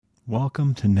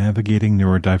Welcome to Navigating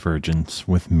Neurodivergence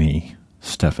with me,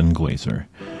 Stefan Glazer.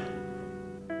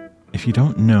 If you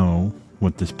don't know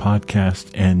what this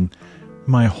podcast and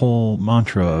my whole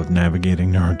mantra of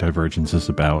navigating neurodivergence is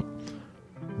about,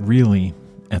 really,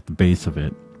 at the base of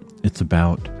it, it's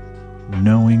about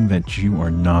knowing that you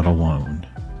are not alone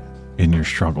in your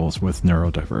struggles with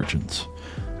neurodivergence.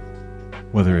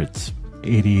 Whether it's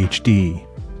ADHD,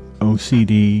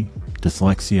 OCD,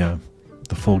 dyslexia,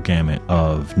 the full gamut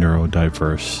of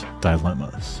neurodiverse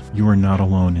dilemmas. You are not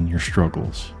alone in your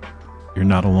struggles. You're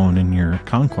not alone in your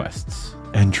conquests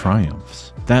and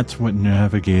triumphs. That's what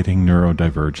navigating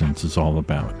neurodivergence is all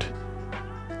about.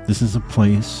 This is a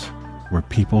place where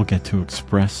people get to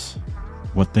express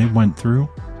what they went through,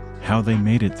 how they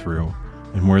made it through,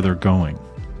 and where they're going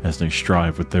as they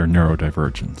strive with their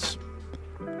neurodivergence.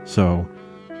 So,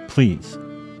 please,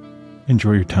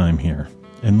 enjoy your time here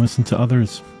and listen to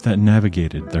others that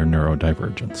navigated their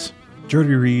neurodivergence.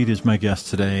 Jodi Reed is my guest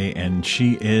today, and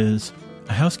she is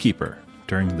a housekeeper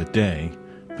during the day,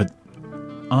 but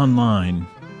online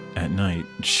at night,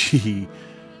 she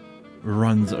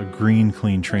runs a green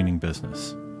clean training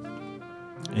business.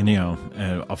 And,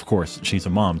 of course, she's a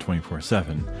mom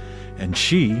 24/7, and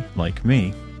she, like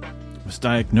me, was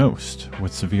diagnosed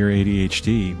with severe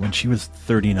ADHD when she was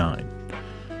 39.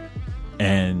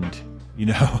 And,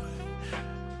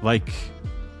 like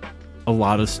a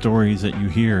lot of stories that you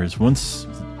hear is once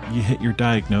you hit your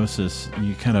diagnosis,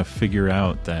 you kind of figure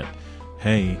out that,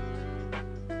 hey,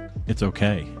 it's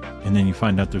okay. And then you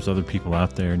find out there's other people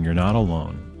out there and you're not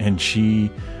alone. And she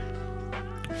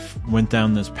went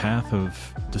down this path of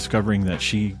discovering that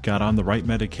she got on the right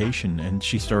medication and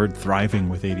she started thriving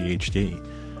with ADHD.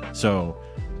 So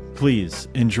please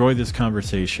enjoy this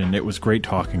conversation. It was great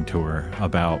talking to her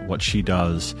about what she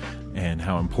does and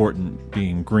how important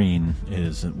being green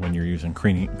is when you're using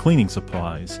cleaning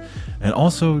supplies, and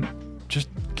also just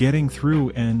getting through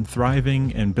and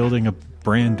thriving and building a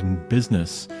brand and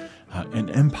business, an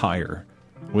empire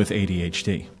with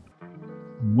ADHD.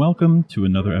 Welcome to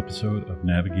another episode of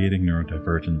Navigating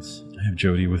Neurodivergence. I have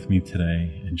Jodi with me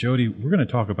today, and Jodi, we're going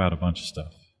to talk about a bunch of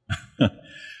stuff.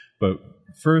 But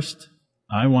first,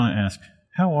 I want to ask,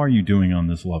 how are you doing on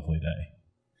this lovely day?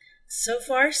 So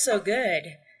far, so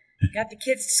good. Got the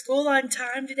kids to school on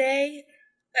time today.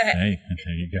 Hey,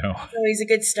 there you go. Always a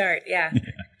good start, yeah.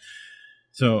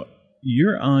 So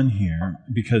you're on here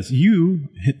because you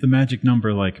hit the magic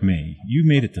number like me. You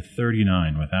made it to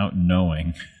 39 without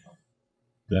knowing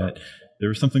that there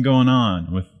was something going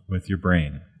on with your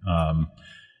brain,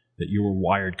 that you were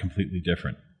wired completely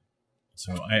different.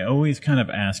 So I always kind of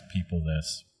ask people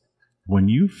this. When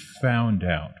you found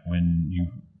out, when you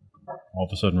all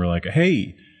of a sudden were like,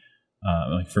 hey,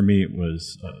 like for me, it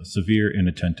was severe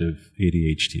inattentive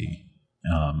ADHD.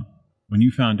 When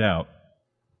you found out,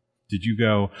 did you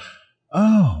go,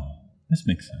 oh, this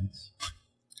makes sense?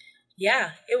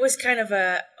 Yeah, it was kind of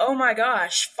a, oh my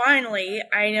gosh, finally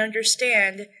I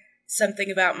understand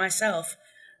something about myself.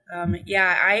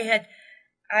 Yeah, I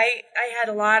had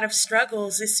a lot of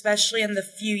struggles, especially in the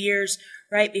few years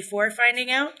right before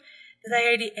finding out that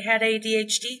I had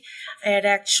ADHD. I had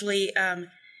actually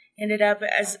ended up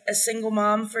as a single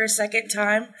mom for a second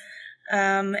time.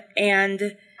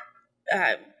 And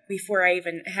before I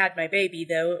even had my baby,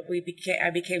 though, I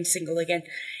became single again.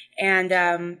 And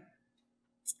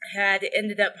had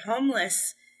ended up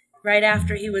homeless right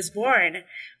after he was born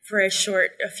for a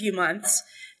few months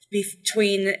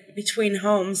between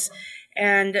homes,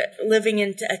 and living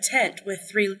in a tent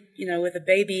with with a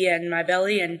baby in my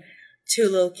belly and 2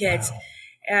 little kids. Wow.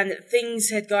 And things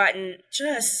had gotten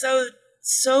just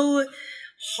so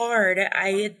hard.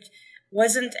 I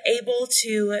wasn't able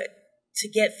to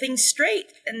get things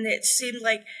straight. And it seemed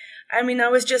like, I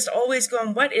was just always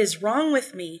going, what is wrong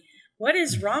with me? What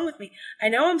is wrong with me? I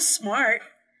know I'm smart.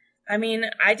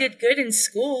 I did good in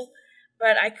school,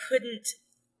 but I couldn't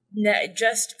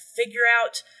just figure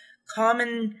out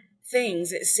common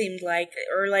things, it seemed like,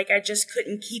 or like I just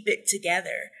couldn't keep it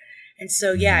together. And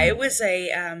so, yeah, it was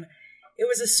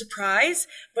a surprise,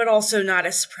 but also not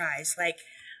a surprise. Like,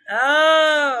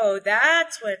 oh,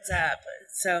 that's what's up.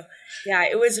 So, yeah,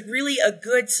 it was really a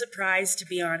good surprise, to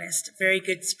be honest. A very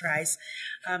good surprise.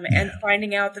 And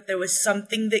finding out that there was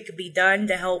something that could be done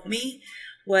to help me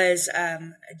was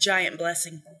a giant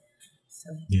blessing.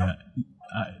 So. Yeah,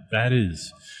 that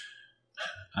is,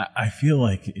 I feel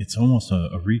like it's almost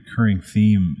a recurring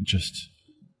theme, just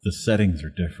the settings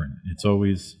are different. It's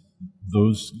always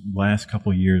those last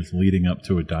couple years leading up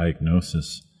to a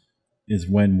diagnosis is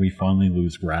when we finally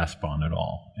lose grasp on it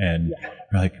all. And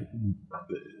we're like,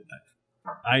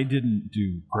 I didn't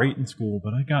do great in school,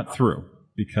 but I got through.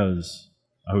 because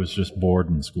I was just bored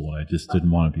in school. I just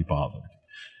didn't want to be bothered.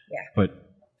 Yeah. But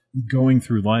going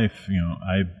through life,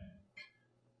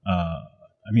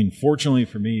 fortunately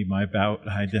for me, I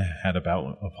had a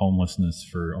bout of homelessness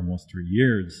for almost 3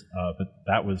 years, but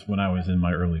that was when I was in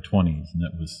my early 20s, and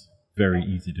that was very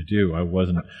easy to do.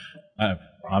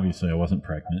 Obviously I wasn't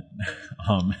pregnant.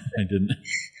 I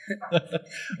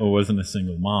wasn't a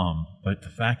single mom, but the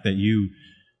fact that you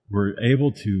were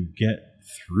able to get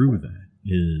through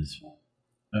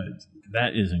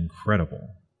that is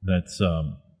incredible. That's,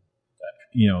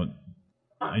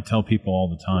 I tell people all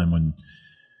the time, when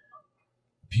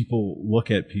people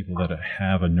look at people that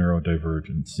have a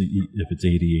neurodivergence, if it's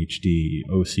ADHD,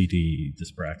 OCD,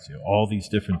 dyspraxia, all these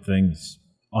different things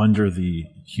under the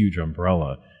huge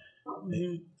umbrella,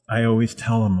 I always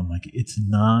tell them, I'm like, it's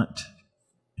not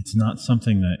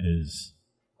something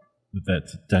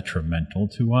that's detrimental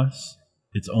to us.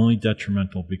 It's only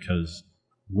detrimental because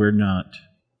we're not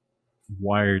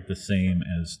wired the same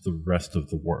as the rest of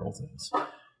the world is.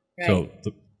 Right. So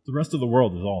the rest of the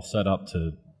world is all set up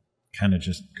to kind of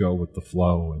just go with the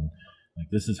flow, and like,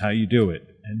 this is how you do it.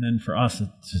 And then for us, it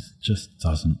just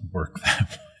doesn't work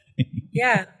that way.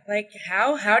 Yeah, like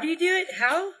how do you do it?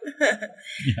 How?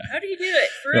 How do you do it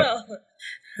for real?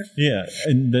 Yeah,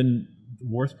 and then the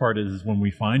worst part is when we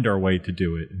find our way to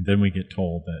do it, and then we get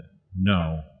told that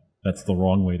no, that's the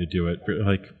wrong way to do it.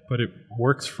 But it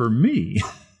works for me.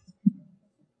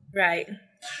 Right.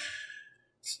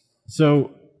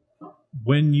 So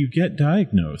when you get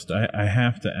diagnosed, I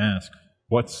have to ask,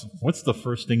 what's the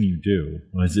first thing you do?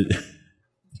 Was it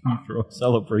you throw a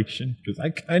celebration? Because I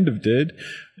kind of did.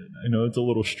 I know it's a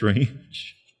little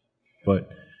strange, but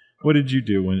what did you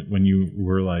do when you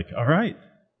were like, all right,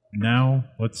 now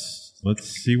let's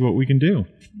see what we can do?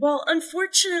 Well,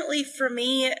 unfortunately for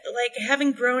me, like,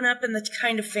 having grown up in the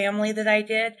kind of family that I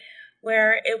did,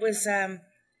 where it was,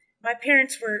 my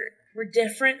parents were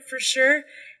different for sure.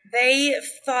 They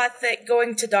thought that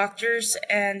going to doctors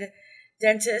and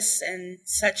dentists and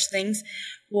such things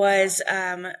was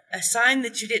a sign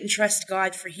that you didn't trust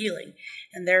God for healing,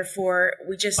 and therefore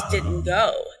we just didn't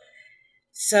go.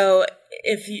 So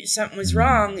if something was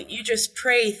wrong, you just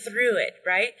pray through it,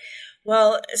 right?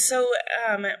 Well, so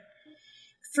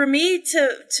for me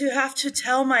to have to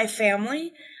tell my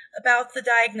family about the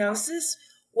diagnosis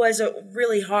was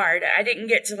really hard. I didn't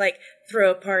get to like throw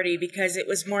a party, because it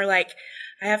was more like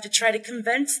I have to try to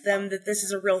convince them that this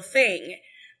is a real thing,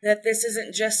 that this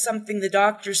isn't just something the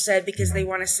doctor said because they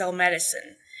want to sell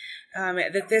medicine,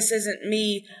 that this isn't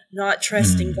me not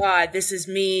trusting God. This is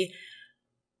me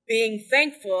being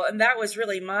thankful. And that was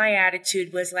really my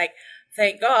attitude, was like,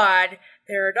 thank God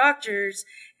there are doctors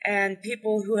and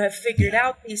people who have figured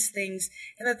out these things,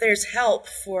 and that there's help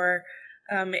for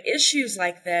issues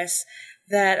like this.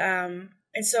 That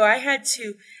and so I had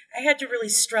to really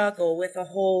struggle with the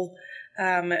whole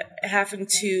having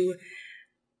to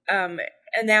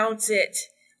announce it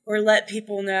or let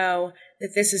people know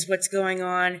that this is what's going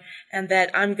on, and that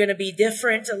I'm going to be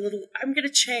different a little. I'm going to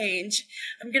change.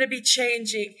 I'm going to be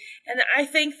changing. And I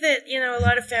think that, a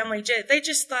lot of family, they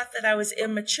just thought that I was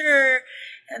immature,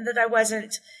 and that I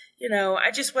wasn't,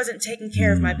 I just wasn't taking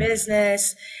care of my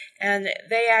business. And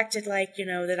they acted like,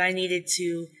 that I needed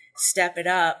to step it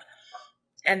up.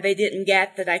 And they didn't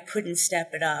get that I couldn't step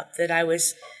it up, that I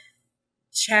was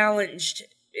challenged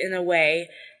in a way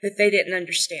that they didn't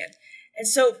understand. And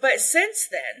so, but since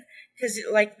then, because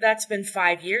that's been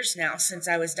 5 years now since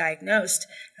I was diagnosed.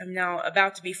 I'm now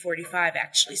about to be 45,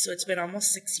 actually, so it's been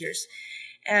almost 6 years.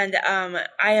 And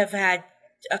I have had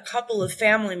a couple of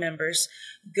family members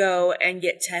go and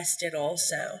get tested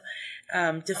also,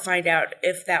 to find out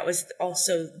if that was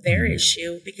also their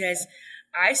issue, because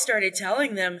I started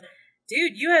telling them,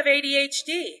 dude, you have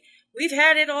ADHD. We've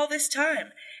had it all this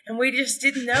time, and we just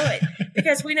didn't know it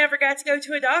because we never got to go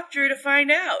to a doctor to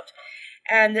find out.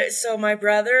 And so my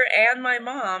brother and my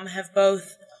mom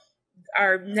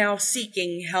are now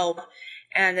seeking help,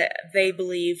 and they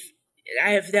believe,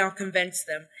 I have now convinced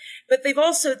them. But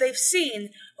they've seen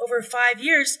over 5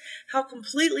 years how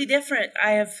completely different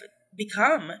I have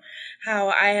become, how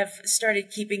I have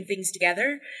started keeping things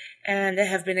together, and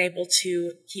have been able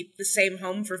to keep the same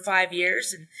home for 5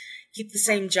 years and keep the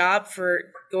same job for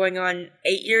going on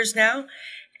 8 years now.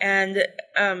 And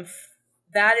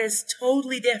that is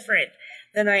totally different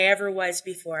than I ever was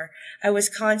before. I was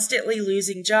constantly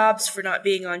losing jobs for not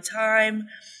being on time.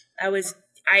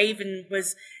 I even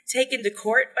was taken to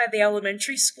court by the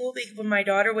elementary school when my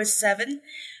daughter was 7,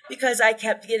 because I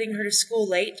kept getting her to school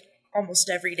late almost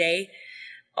every day,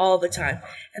 all the time.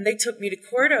 And they took me to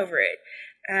court over it.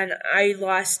 and I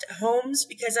lost homes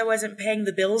because I wasn't paying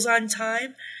the bills on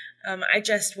time. I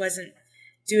just wasn't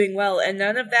doing well, and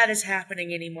none of that is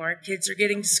happening anymore. Kids are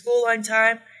getting to school on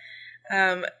time.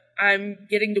 I'm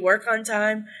getting to work on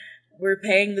time. We're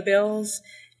paying the bills,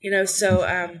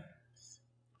 so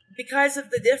because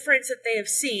of the difference that they have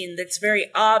seen, that's very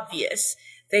obvious,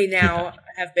 they now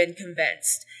have been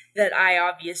convinced that I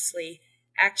obviously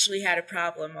actually had a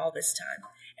problem all this time.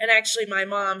 And actually, my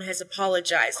mom has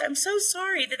apologized. I'm so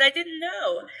sorry that I didn't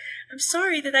know. I'm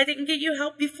sorry that I didn't get you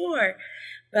help before.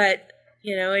 But,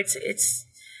 and I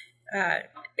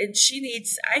think she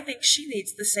needs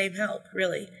the same help,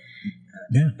 really.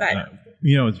 Yeah. But,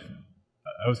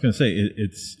 I was going to say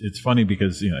it's funny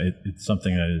because it's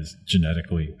something that is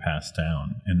genetically passed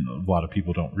down, and a lot of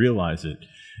people don't realize it.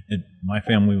 My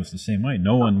family was the same way.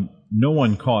 No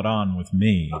one caught on with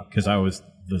me because I was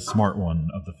the smart one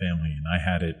of the family, and I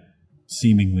had it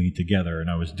seemingly together, and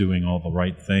I was doing all the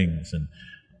right things, and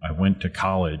I went to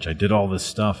college. I did all this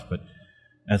stuff, but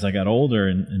as I got older,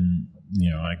 and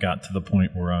I got to the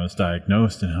point where I was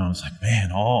diagnosed, and I was like,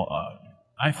 man,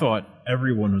 I thought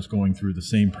everyone was going through the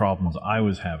same problems I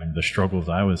was having, the struggles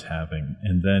I was having.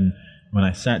 And then when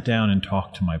I sat down and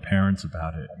talked to my parents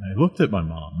about it, and I looked at my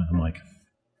mom and I'm like,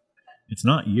 it's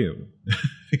not you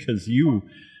because you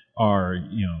are,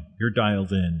 you're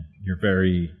dialed in. You're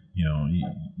very,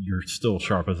 you're still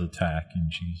sharp as a tack,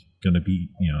 and she's going to be,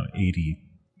 80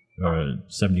 or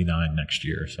 79 next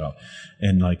year. So,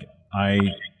 and like, I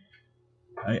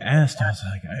asked, I was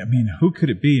like, who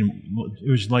could it be? And it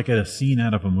was like a scene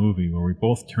out of a movie where we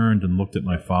both turned and looked at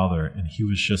my father, and he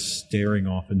was just staring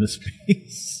off into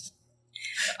space.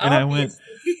 And I went,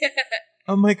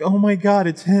 I'm like, oh my God,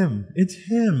 it's him. It's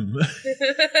him.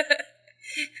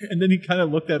 And then he kind of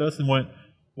looked at us and went,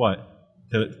 what?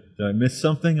 Did I miss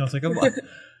something? I was like,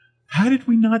 how did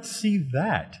we not see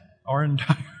that our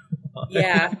entire life?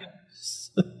 Yeah.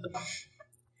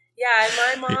 Yeah,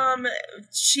 and my mom,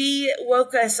 she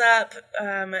woke us up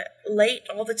late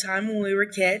all the time when we were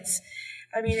kids.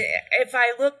 If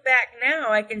I look back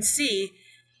now, I can see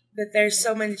that there's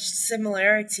so many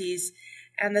similarities.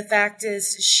 And the fact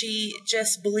is, she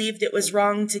just believed it was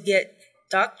wrong to get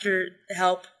doctor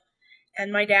help.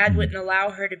 And my dad wouldn't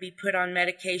allow her to be put on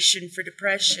medication for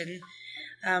depression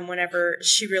whenever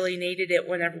she really needed it,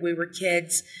 whenever we were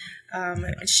kids.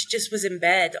 And she just was in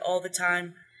bed all the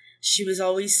time. She was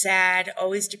always sad,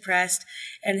 always depressed,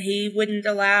 and he wouldn't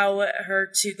allow her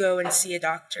to go and see a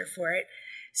doctor for it.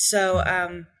 So,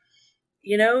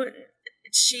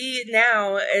 she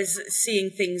now is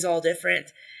seeing things all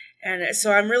different. And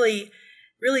so I'm really,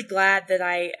 really glad that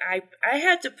I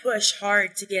had to push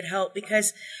hard to get help,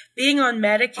 because being on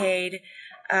Medicaid,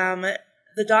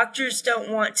 the doctors don't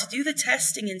want to do the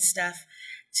testing and stuff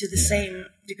to the same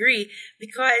degree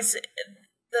because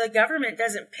the government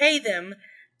doesn't pay them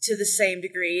to the same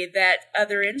degree that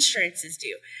other insurances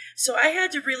do. So I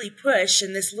had to really push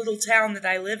in this little town that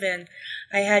I live in.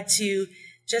 I had to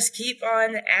just keep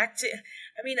on acting.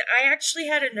 I actually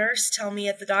had a nurse tell me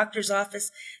at the doctor's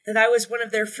office that I was one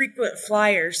of their frequent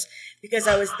flyers because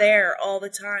I was there all the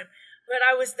time. But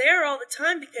I was there all the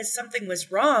time because something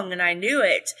was wrong and I knew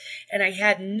it. And I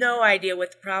had no idea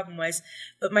what the problem was.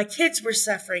 But my kids were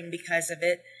suffering because of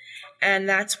it. And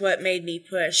that's what made me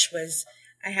push was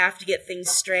I have to get things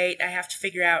straight. I have to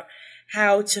figure out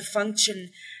how to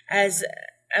function as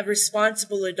a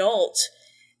responsible adult.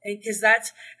 And because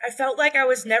I felt like I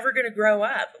was never going to grow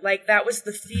up. Like that was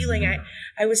the feeling.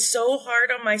 I was so hard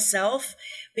on myself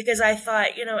because I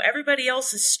thought, everybody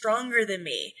else is stronger than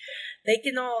me. They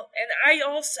can all, and I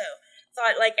also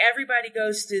thought like everybody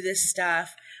goes through this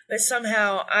stuff, but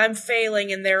somehow I'm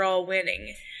failing and they're all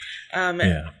winning.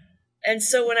 And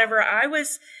so whenever I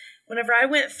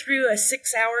went through a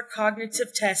 6-hour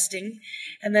cognitive testing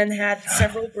and then had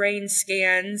several brain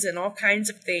scans and all kinds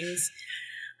of things,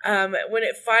 when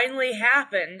it finally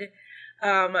happened,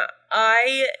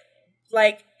 I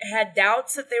had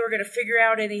doubts that they were going to figure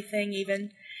out anything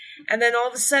even. And then all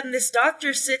of a sudden this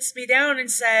doctor sits me down and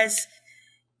says,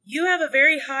 you have a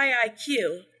very high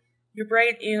IQ. Your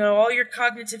brain, all your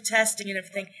cognitive testing and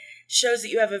everything shows that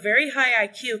you have a very high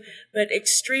IQ, but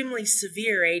extremely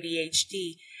severe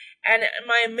ADHD. And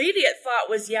my immediate thought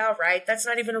was, yeah, right, that's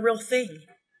not even a real thing.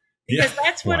 Because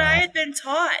that's what I had been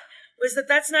taught, was that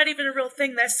that's not even a real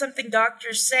thing. That's something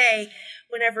doctors say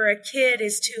whenever a kid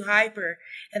is too hyper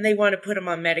and they want to put them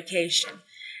on medication.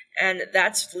 And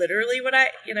that's literally what I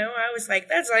was like,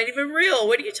 that's not even real.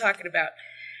 What are you talking about?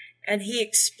 And he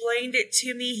explained it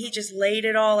to me. He just laid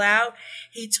it all out.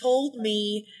 He told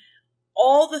me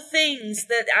all the things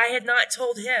that I had not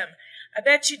told him. I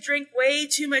bet you drink way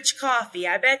too much coffee.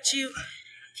 I bet you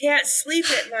can't sleep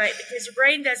at night because your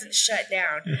brain doesn't shut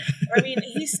down. I mean,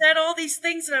 he said all these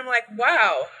things, and I'm like,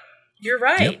 wow, you're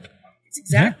right. Yep. It's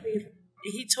exactly,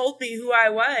 he told me who I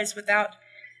was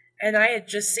and I had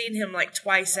just seen him like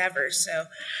twice ever, so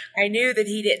I knew that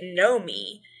he didn't know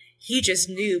me. He just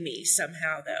knew me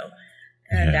somehow, though.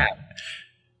 And I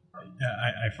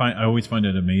always find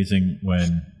it amazing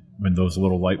when those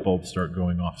little light bulbs start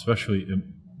going off. Especially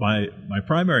my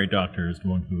primary doctor is the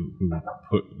one who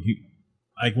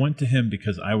I went to him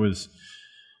because I was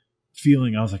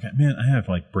like, man, I have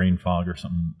like brain fog or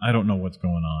something. I don't know what's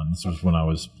going on. This was when I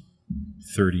was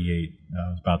 38. I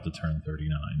was about to turn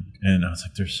 39, and I was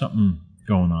like, there's something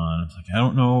going on. It's like, I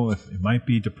don't know if it might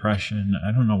be depression.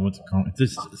 I don't know what's going on.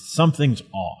 Something's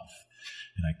off,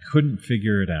 and I couldn't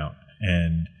figure it out.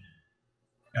 And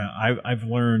I've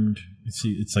learned,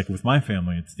 see, it's like with my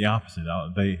family, it's the opposite.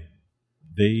 They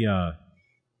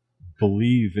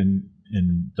believe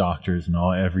in doctors and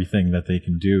everything that they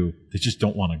can do. They just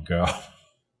don't want to go.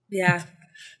 Yeah.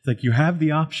 It's like, you have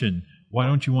the option. Why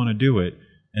don't you want to do it?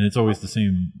 And it's always the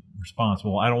same response.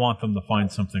 Well, I don't want them to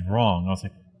find something wrong. I was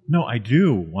like, no, I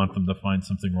do want them to find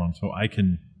something wrong so I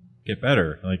can get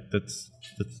better. Like, that's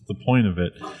the point of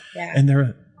it. Yeah. And they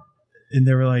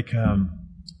were like,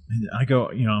 I go,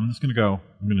 I'm just going to go.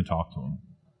 I'm going to talk to him.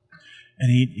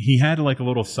 And he had like a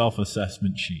little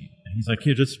self-assessment sheet. And he's like,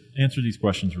 here, just answer these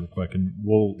questions real quick, and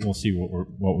we'll see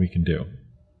what we can do.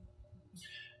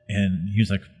 And he was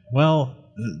like, well,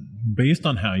 based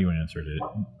on how you answered it,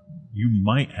 you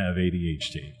might have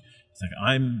ADHD. It's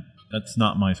like, that's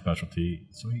not my specialty.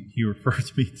 So he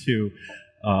refers me to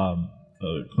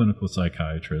a clinical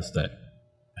psychiatrist that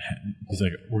he's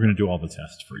like, we're going to do all the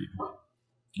tests for you.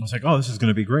 I was like, oh, this is going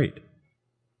to be great.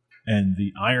 And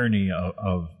the irony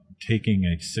of taking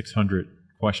a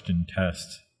 600-question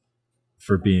test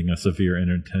for being a severe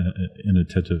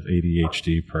inattentive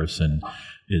ADHD person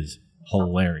is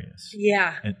hilarious.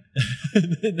 Yeah.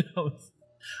 And then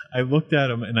I looked at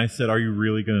him and I said, are you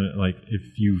really going to, like,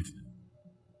 if you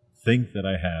think that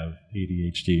I have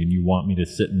ADHD and you want me to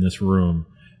sit in this room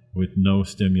with no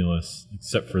stimulus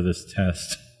except for this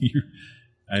test,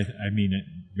 I mean,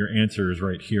 your answer is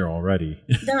right here already.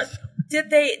 Now, did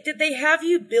they have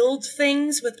you build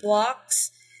things with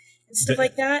blocks and stuff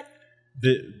like that?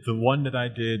 The one that I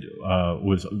did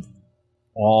was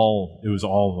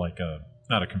all like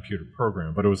not a computer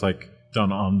program, but it was like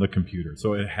done on the computer.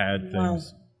 So it had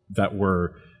things that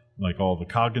were like all the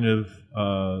cognitive. It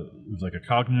was like a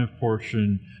cognitive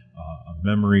portion, a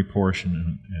memory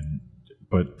portion,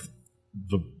 but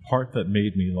the part that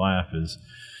made me laugh is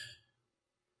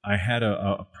I had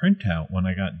a printout when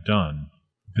I got done,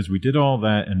 because we did all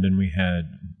that, and then we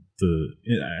had the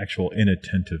actual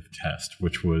inattentive test,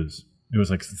 which was, it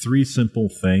was like 3 simple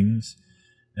things,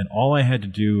 and all I had to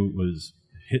do was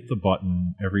hit the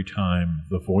button every time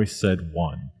the voice said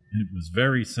 1. And it was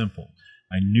very simple.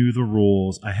 I knew the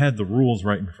rules. I had the rules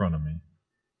right in front of me.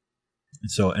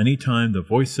 And so anytime the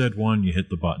voice said 1, you hit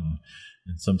the button.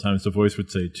 And sometimes the voice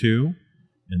would say 2,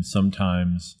 and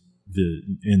sometimes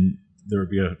there would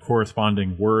be a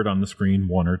corresponding word on the screen,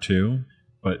 1 or 2.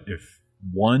 But if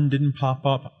 1 didn't pop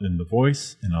up in the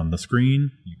voice and on the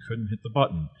screen, you couldn't hit the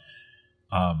button.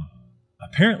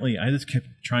 Apparently, I just kept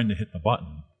trying to hit the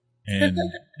button. And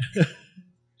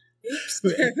Oops.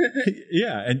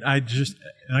 yeah, and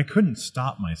I couldn't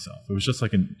stop myself. It was just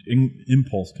like an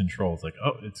impulse control. It's like,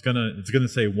 oh, it's gonna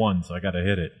say 1, so I got to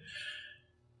hit it.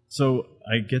 So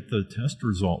I get the test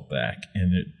result back,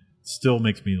 and it still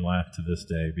makes me laugh to this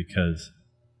day, because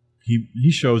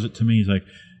he shows it to me. He's like,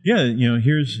 yeah,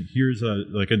 here's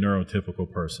like a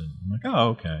neurotypical person. I'm like, oh,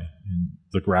 okay. And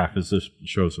the graph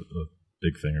shows a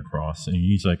big thing across, and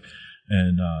he's like,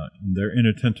 and their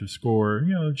inattentive score,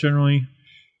 generally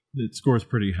it scores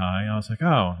pretty high. I was like,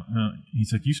 oh.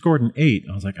 He's like, you scored an 8.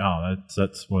 I was like, oh,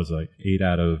 that was like 8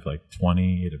 out of like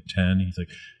 20, 8 of 10. He's like,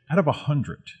 out of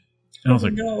 100. And I was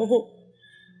like, no.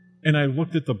 And I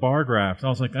looked at the bar graph, and I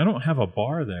was like, I don't have a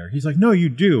bar there. He's like, no, you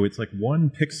do. It's like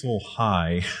 1 pixel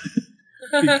high,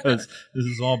 because this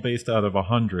is all based out of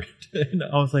 100. And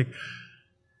I was like,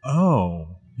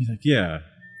 oh. He's like, yeah,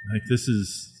 like this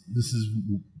is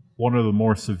one of the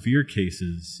more severe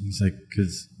cases. He's like,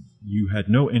 because you had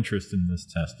no interest in this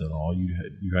test at all.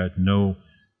 You had no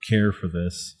care for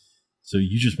this, so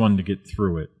you just wanted to get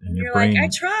through it. And your brain, like, I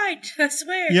tried, I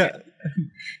swear. Yeah.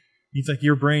 He's like,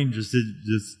 your brain just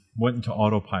went into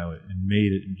autopilot and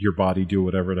made your body do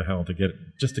whatever the hell to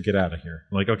get out of here.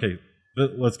 Like, okay,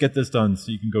 let's get this done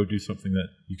so you can go do something that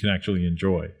you can actually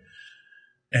enjoy.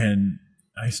 And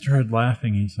I started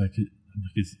laughing. He's like,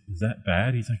 is that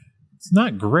bad? He's like, it's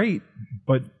not great,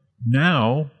 but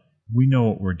now we know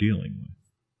what we're dealing with.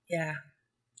 Yeah.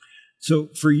 So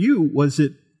for you, was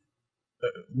it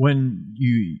when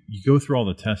you go through all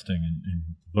the testing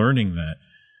and learning that,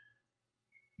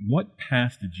 what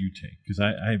path did you take? Because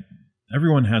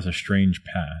everyone has a strange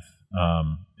path.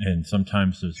 And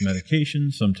sometimes there's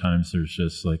medication, sometimes there's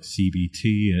just like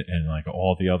CBT and like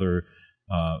all the other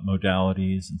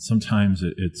modalities, and sometimes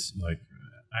it's like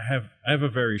I have a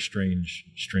very strange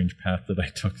path that I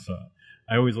took. So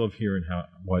I always love hearing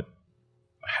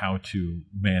how to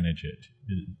manage it,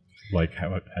 like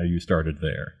how you started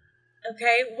there.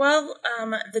 Okay, well,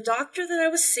 the doctor that I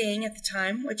was seeing at the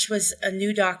time, which was a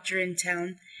new doctor in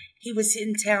town, he was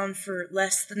in town for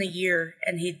less than a year,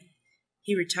 and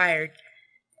he retired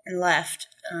and left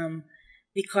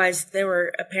because there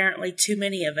were apparently too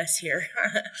many of us here,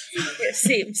 it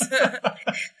seems.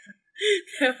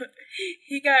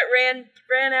 He got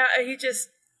ran out. He just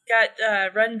got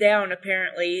run down,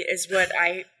 apparently, is what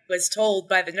I was told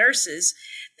by the nurses,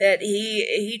 that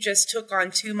he just took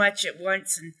on too much at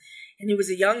once, and he was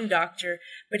a young doctor,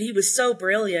 but he was so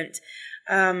brilliant.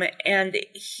 And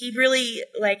he really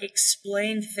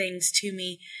explained things to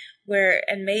me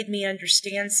and made me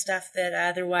understand stuff that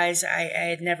otherwise I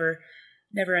had never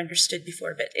understood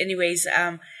before. But anyways,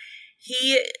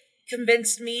 he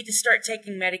convinced me to start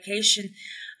taking medication.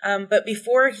 But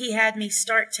before he had me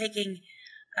start taking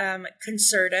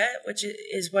Concerta, which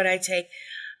is what I take,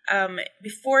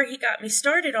 before he got me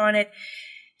started on it,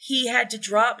 he had to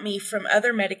drop me from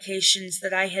other medications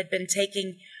that I had been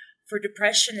taking for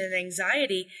depression and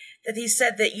anxiety, that he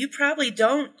said that you probably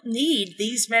don't need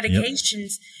these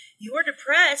medications. Yep. You're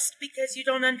depressed because you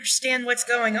don't understand what's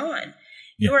going on. Yep.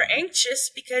 You're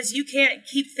anxious because you can't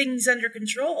keep things under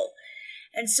control.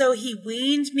 And so he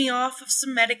weaned me off of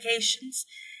some medications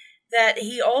that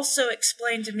he also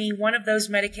explained to me. One of those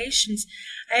medications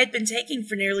I had been taking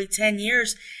for nearly 10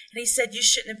 years, and he said you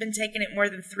shouldn't have been taking it more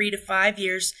than 3 to 5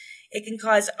 years. It can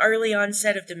cause early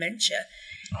onset of dementia.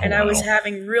 And wow. I was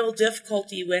having real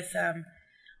difficulty with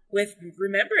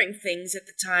remembering things at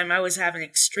the time. I was having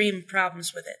extreme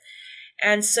problems with it.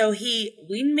 And so he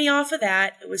weaned me off of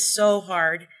that. It was so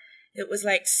hard. It was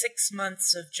like 6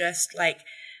 months of just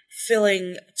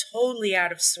feeling totally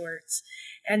out of sorts.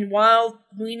 And while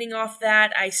weaning off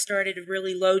that, I started a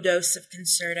really low dose of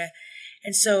Concerta.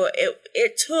 And so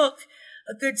it took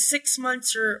a good 6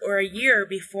 months or a year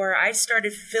before I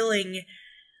started feeling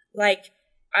like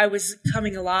I was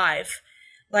coming alive.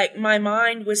 Like my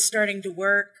mind was starting to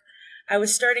work. I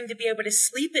was starting to be able to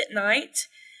sleep at night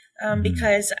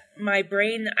because my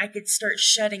brain, I could start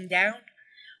shutting down.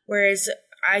 Whereas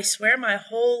I swear my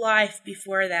whole life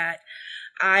before that,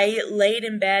 I laid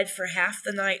in bed for half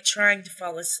the night trying to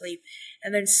fall asleep,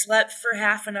 and then slept for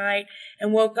half a night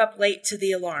and woke up late to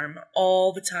the alarm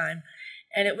all the time.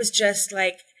 And it was just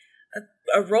like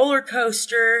a roller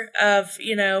coaster of,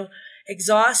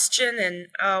 exhaustion. And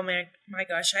oh my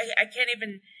gosh, I can't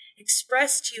even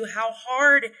express to you how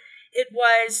hard it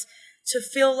was to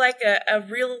feel like a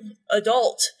real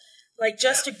adult, like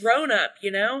just a grown up,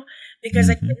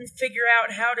 because I couldn't figure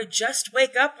out how to just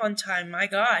wake up on time. My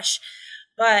gosh.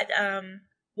 But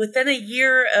within a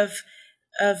year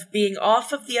of being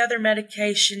off of the other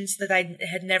medications that I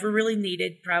had never really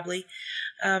needed, probably,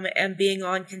 and being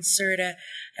on Concerta,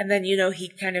 and then, he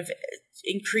kind of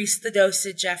increased the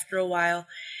dosage after a while,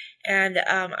 and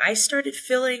I started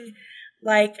feeling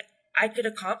like I could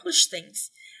accomplish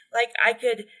things, like I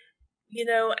could,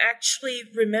 actually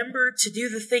remember to do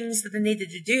the things that I needed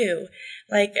to do,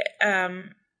 like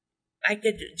I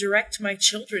could direct my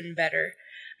children better.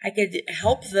 I could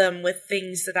help them with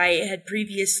things that I had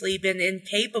previously been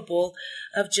incapable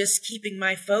of just keeping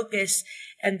my focus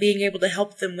and being able to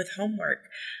help them with homework.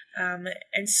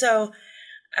 And so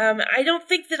I don't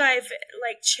think that I've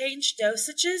changed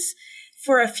dosages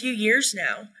for a few years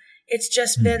now. It's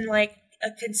just been like a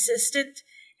consistent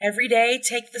every day,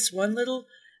 take this one little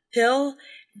pill,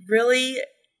 really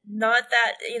not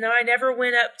that, I never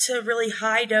went up to really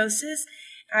high doses.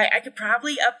 I could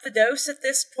probably up the dose at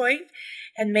this point,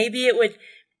 and maybe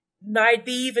I'd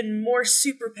be even more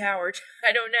superpowered.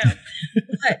 I don't know.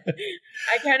 But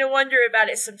I kind of wonder about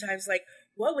it sometimes,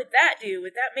 what would that do?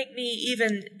 Would that make me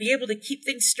even be able to keep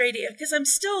things straight? Because I'm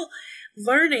still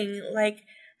learning,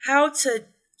 how to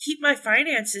keep my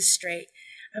finances straight.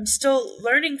 I'm still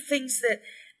learning things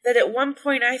that at one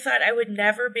point I thought I would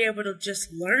never be able to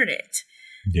just learn it.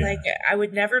 Yeah. I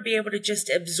would never be able to just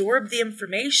absorb the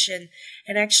information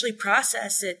and actually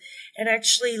process it and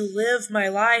actually live my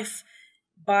life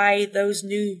by those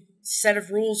new set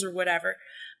of rules or whatever.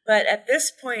 But at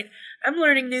this point, I'm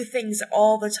learning new things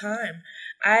all the time.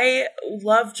 I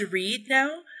love to read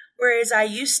now, Whereas I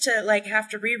used to like have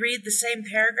to reread the same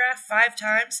paragraph 5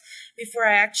 times before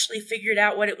I actually figured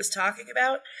out what it was talking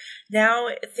about. Now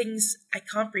things I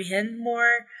comprehend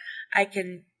more. I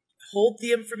can hold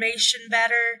the information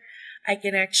better. I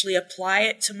can actually apply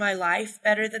it to my life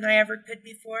better than I ever could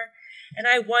before. And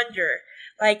I wonder,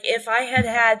 like, if I had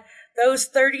had those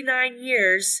 39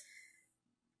 years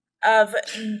of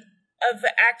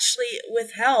actually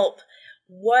with help,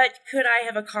 what could I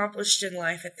have accomplished in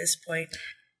life at this point?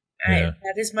 Yeah.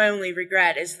 That is my only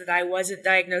regret, is that I wasn't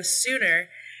diagnosed sooner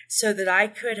so that I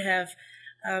could have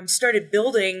started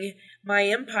building my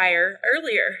empire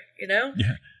earlier, you know?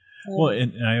 Yeah. Well,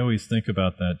 and I always think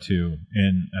about that too.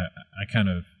 And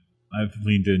I've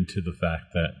leaned into the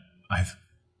fact that I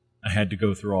had to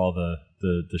go through all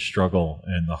the struggle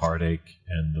and the heartache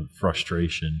and the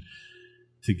frustration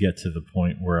to get to the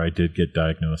point where I did get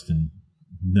diagnosed. And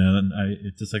then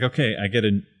it's just like, okay, I get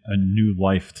a new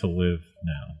life to live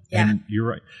now. Yeah. And you're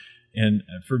right. And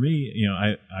for me, you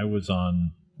know, I was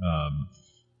on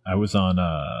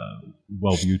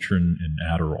Wellbutrin and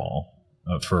Adderall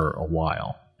for a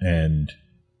while. And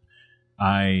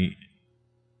I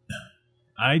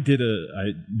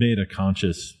made a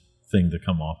conscious thing to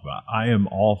come off about. I am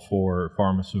all for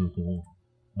pharmaceutical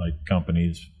like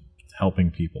companies helping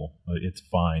people. It's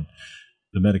fine.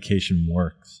 The medication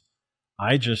works.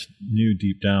 I just knew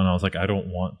deep down, I was like, I don't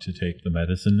want to take the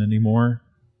medicine anymore.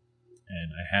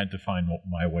 And I had to find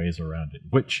my ways around it,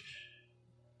 which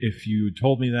if you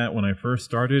told me that when I first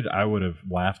started, I would have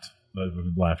laughed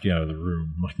you out of the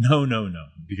room. I'm like, no,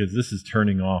 because this is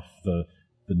turning off the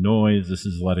noise. This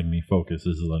is letting me focus.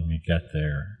 This is letting me get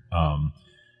there.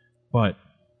 But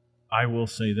I will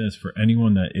say this, for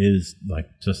anyone that is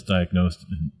like just diagnosed,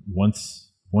 and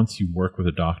once you work with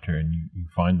a doctor and you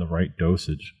find the right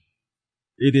dosage,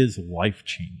 it is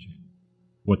life-changing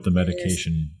what the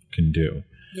medication can do.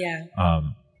 Yeah.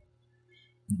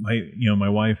 My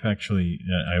wife actually,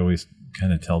 I always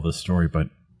kind of tell this story, but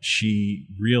she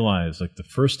realized, like, the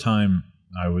first time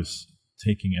I was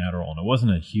taking Adderall, and it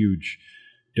wasn't a huge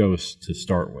dose to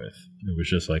start with. It was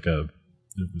just like it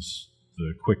was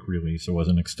the quick release. It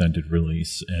wasn't extended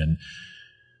release. And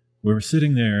we were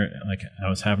sitting there, like, I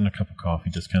was having a cup of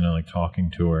coffee, just kind of like talking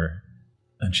to her,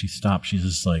 and she stopped. She's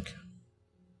just like,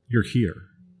 "You're here."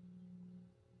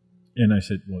 And I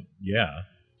said, "Well, yeah,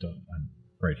 I'm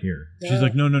right here." Yeah. She's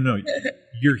like, no,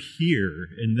 you're here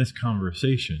in this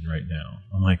conversation right now.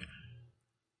 I'm like,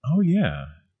 oh yeah.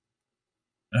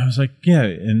 And I was like, yeah.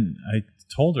 And I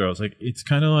told her, I was like, it's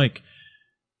kind of like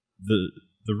the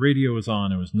radio was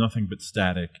on, it was nothing but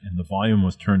static, and the volume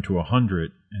was turned to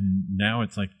 100, and now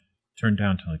it's like turned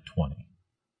down to like 20,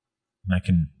 and I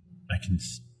can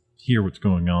hear what's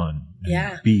going on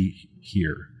and be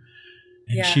here.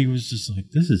 And she was just like,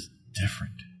 this is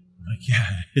different. I'm like,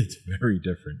 yeah, it's very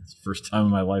different. It's the first time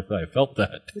in my life that I felt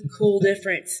that. The cool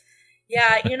difference.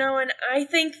 Yeah, and I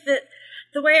think that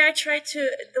the way I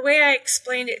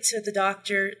explained it to the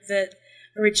doctor that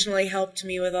originally helped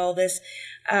me with all this,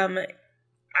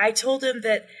 I told him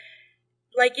that,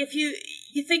 like, if you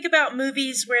think about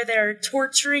movies where they're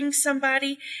torturing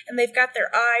somebody and they've got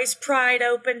their eyes pried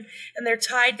open and they're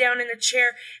tied down in a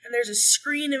chair and there's a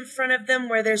screen in front of them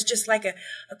where there's just like a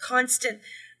constant,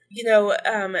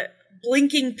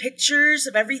 blinking pictures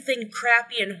of everything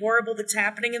crappy and horrible that's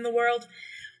happening in the world.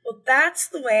 Well, that's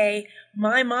the way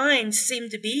my mind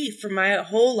seemed to be for my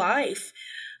whole life,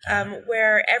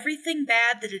 where everything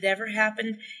bad that had ever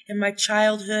happened in my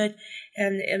childhood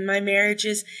and in my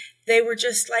marriages, they were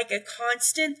just like a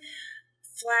constant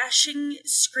flashing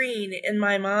screen in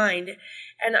my mind,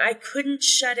 and I couldn't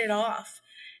shut it off.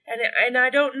 And I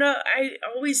don't know, I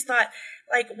always thought,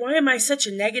 like, why am I such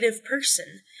a negative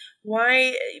person?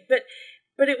 Why?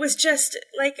 But it was just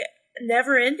like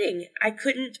never ending. I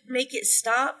couldn't make it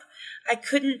stop. I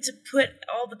couldn't put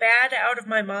all the bad out of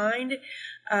my mind.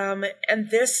 And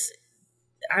this,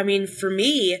 for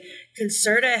me,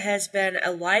 Concerta has been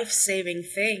a life-saving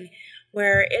thing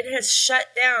where it has shut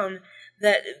down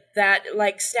that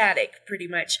like static pretty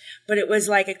much, but it was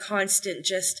like a constant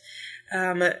just,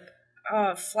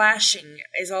 flashing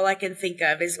is all I can think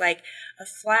of, is like a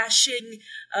flashing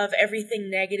of everything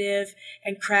negative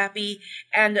and crappy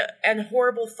and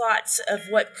horrible thoughts of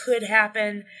what could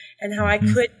happen and how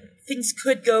things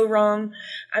could go wrong.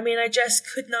 I just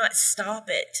could not stop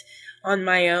it on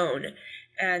my own.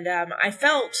 And I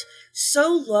felt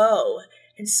so low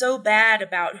and so bad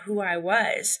about who I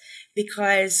was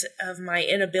because of my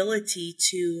inability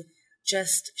to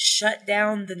just shut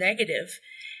down the negative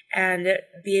and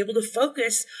be able to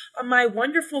focus on my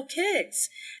wonderful kids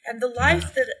and the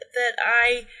life that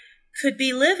I could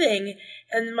be living,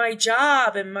 and my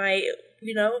job and my,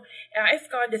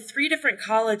 I've gone to 3 different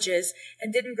colleges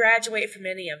and didn't graduate from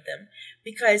any of them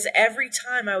because every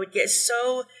time I would get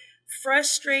so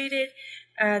frustrated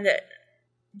and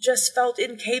just felt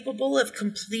incapable of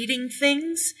completing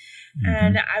things.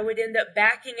 And I would end up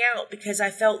backing out because I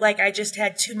felt like I just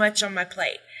had too much on my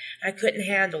plate. I couldn't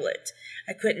handle it.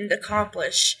 I couldn't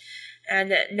accomplish.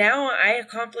 And now I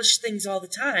accomplish things all the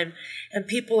time. And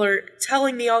people are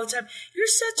telling me all the time, you're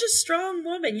such a strong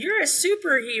woman. You're a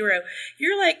superhero.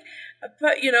 You're like,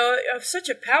 such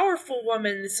a powerful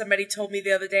woman, somebody told me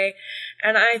the other day.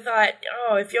 And I thought,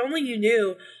 oh, if only you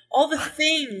knew all the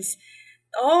things,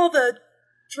 all the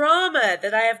drama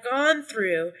that I have gone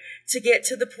through to get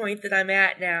to the point that I'm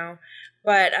at now.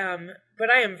 But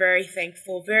I am very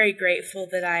thankful, very grateful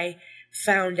that I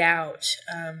found out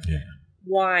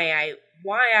why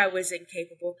I was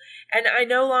incapable. And I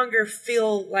no longer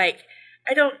feel like,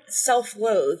 I don't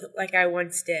self-loathe like I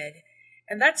once did.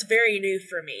 And that's very new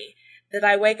for me, that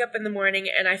I wake up in the morning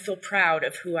and I feel proud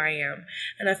of who I am.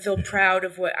 And I feel proud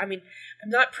of I'm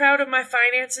not proud of my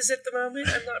finances at the moment.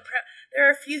 I'm not proud. There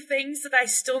are a few things that I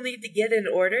still need to get in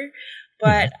order,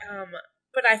 but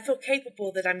I feel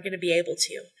capable that I'm going to be able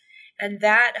to. And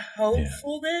that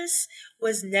hopefulness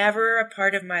was never a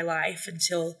part of my life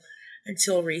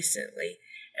until recently.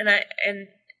 And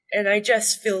I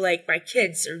just feel like my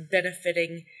kids are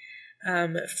benefiting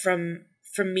from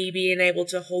me being able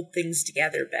to hold things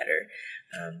together better.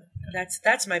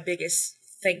 That's my biggest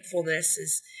thankfulness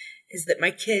is that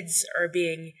my kids are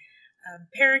being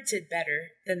parented better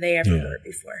than they ever were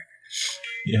before.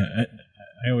 Yeah,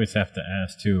 I always have to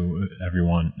ask too,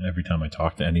 everyone, every time I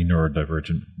talk to any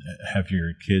neurodivergent, have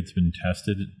your kids been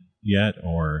tested yet,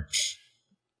 or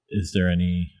is there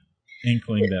any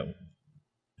inkling that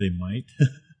they might?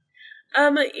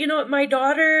 My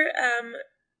daughter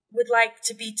would like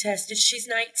to be tested. She's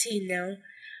 19 now.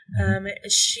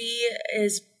 She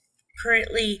is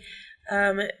currently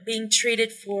being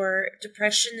treated for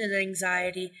depression and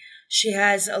anxiety. She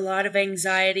has a lot of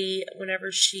anxiety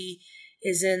whenever she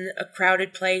is in a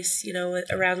crowded place,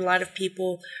 around a lot of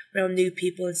people, around new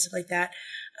people and stuff like that.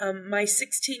 My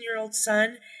 16-year-old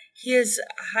son, he is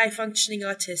high-functioning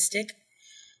autistic,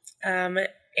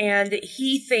 and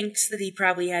he thinks that he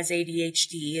probably has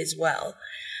ADHD as well,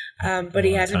 but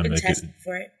he hasn't been tested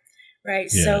for it, right?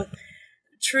 Yeah. So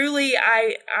truly,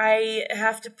 I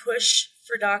have to push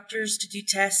for doctors to do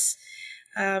tests.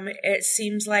 It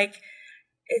seems like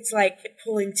it's like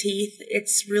pulling teeth.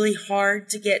 It's really hard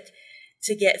to get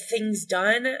things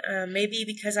done. Maybe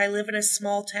because I live in a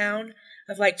small town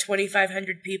of like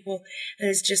 2,500 people, and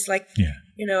it's just like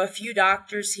a few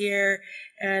doctors here,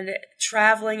 and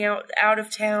traveling out of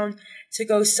town to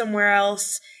go somewhere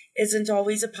else isn't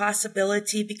always a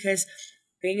possibility because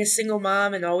being a single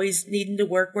mom and always needing to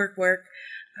work.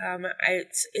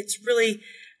 It's really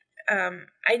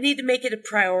I need to make it a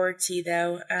priority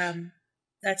though.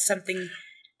 That's something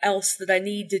else that I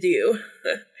need to do.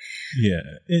 Yeah,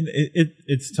 and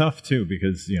it's tough too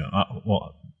because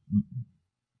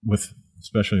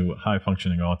especially with high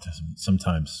functioning autism,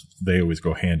 sometimes they always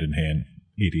go hand in hand,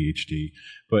 ADHD.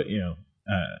 But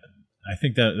I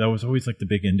think that was always like the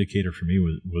big indicator for me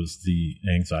was the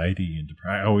anxiety and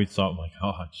depression. I always thought like,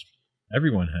 oh,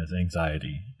 everyone has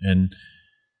anxiety, and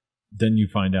then you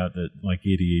find out that like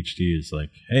ADHD is like,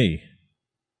 hey,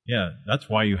 yeah, that's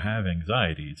why you have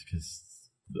anxiety. It's because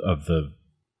of the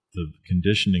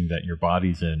conditioning that your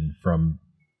body's in from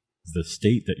the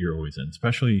state that you're always in,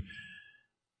 especially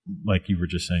like you were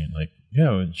just saying, like,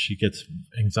 and she gets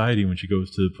anxiety when she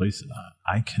goes to places.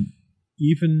 I can,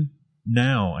 even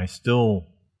now, I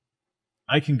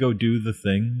can go do the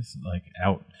things like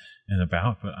out and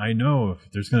about, but I know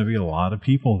if there's going to be a lot of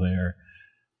people there,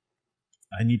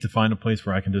 I need to find a place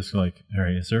where I can just like, all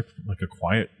right, is there like a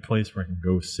quiet place where I can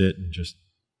go sit and just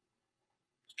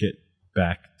get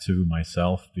back to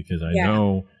myself? Because I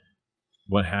know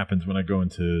what happens when I go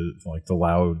into like the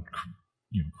loud,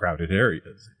 crowded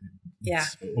areas.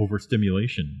 It's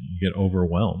overstimulation. You get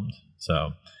overwhelmed.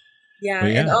 So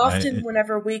and often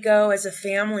whenever we go as a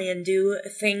family and do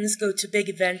things, go to big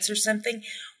events or something,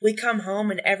 we come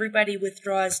home and everybody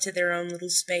withdraws to their own little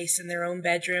space in their own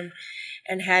bedroom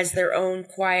and has their own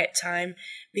quiet time,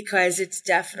 because it's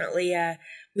definitely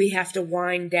we have to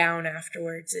wind down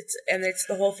afterwards. It's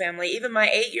the whole family. Even my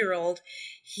 8-year-old,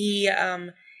 he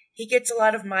gets a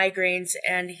lot of migraines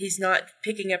and he's not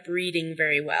picking up reading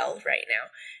very well right now.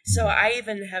 So I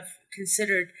even have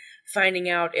considered finding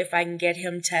out if I can get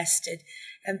him tested,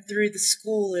 and through the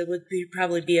school it would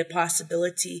probably be a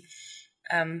possibility.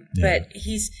 But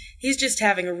he's just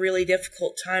having a really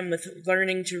difficult time with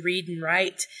learning to read and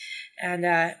write, and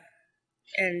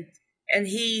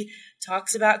he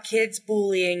talks about kids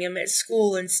bullying him at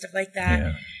school and stuff like that.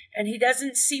 Yeah. And he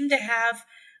doesn't seem to have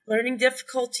learning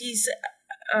difficulties.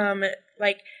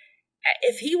 Like,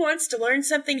 if he wants to learn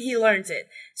something, he learns it.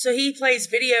 So he plays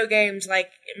video games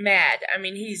like mad. I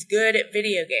mean, he's good at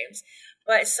video games,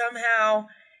 but somehow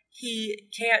he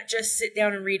can't just sit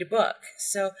down and read a book.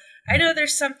 So I know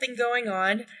there's something going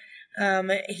on.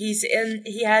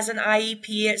 He has an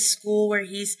IEP at school where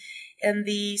he's in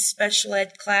the special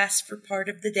ed class for part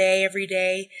of the day, every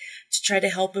day, to try to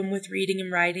help him with reading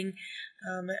and writing.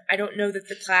 I don't know that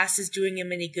the class is doing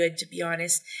him any good, to be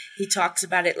honest. He talks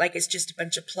about it like it's just a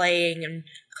bunch of playing and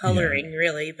coloring,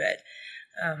 really. But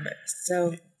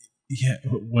so... Yeah,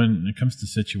 when it comes to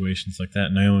situations like that,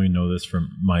 and I only know this from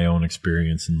my own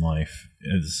experience in life,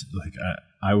 is like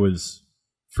I was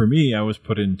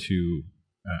put into,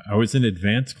 I was in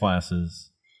advanced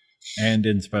classes and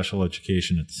in special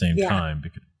education at the same time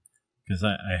because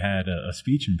I had a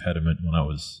speech impediment when I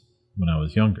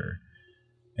was younger.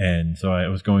 And so I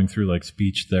was going through like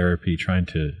speech therapy, trying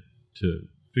to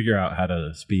figure out how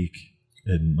to speak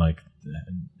and like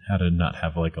how to not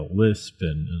have like a lisp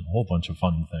and a whole bunch of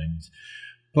fun things.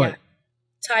 But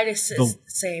Titus is the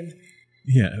same.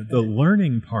 Yeah, the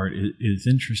learning part is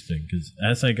interesting because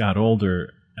as I got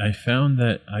older, I found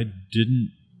that I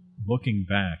didn't, looking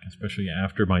back, especially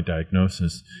after my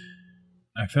diagnosis,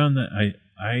 I found that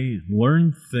I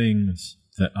learned things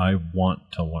that I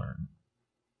want to learn.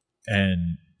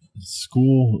 And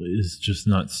school is just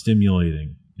not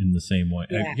stimulating in the same way.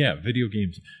 Video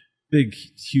games, big,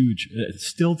 huge.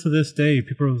 Still to this day,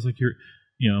 people are like,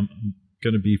 I'm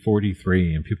going to be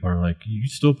 43, and people are like, you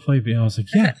still play video? I was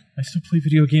like, yeah, I still play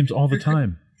video games all the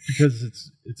time because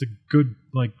it's a good,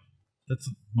 like, that's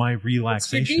my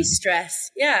relaxation. It's your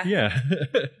de-stress. Yeah. Yeah.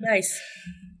 Nice.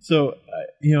 So,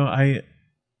 I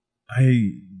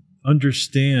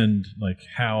understand like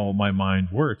how my mind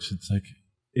works. It's like,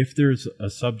 if there's a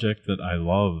subject that I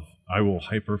love, I will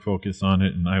hyper focus on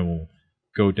it and I will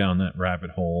go down that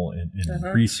rabbit hole and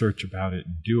research about it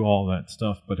and do all that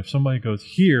stuff. But if somebody goes,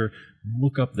 here,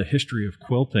 look up the history of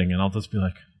quilting, and I'll just be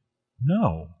like,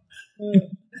 no.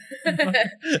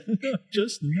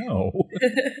 Just no.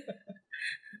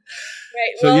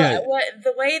 Right. So,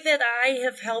 the way that I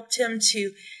have helped him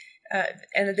to,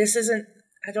 and this isn't,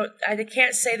 I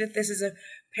can't say that this is a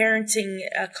parenting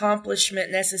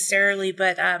accomplishment necessarily,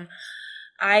 but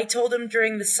I told him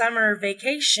during the summer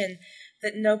vacation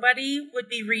that nobody would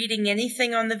be reading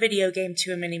anything on the video game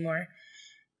to him anymore.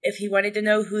 If he wanted to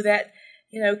know who that,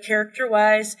 character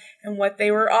was and what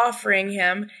they were offering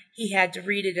him, he had to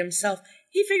read it himself.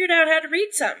 He figured out how to read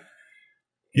something.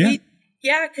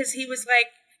 Yeah. Because he was like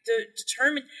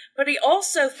determined, but he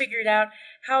also figured out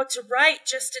how to write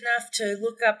just enough to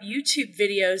look up YouTube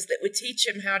videos that would teach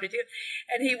him how to do it.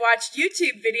 And he watched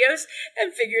YouTube videos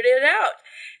and figured it out.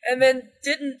 And then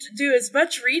didn't do as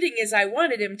much reading as I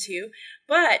wanted him to,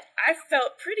 but I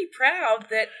felt pretty proud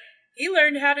that he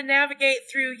learned how to navigate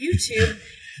through YouTube,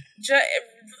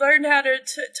 learned how to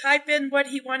type in what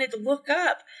he wanted to look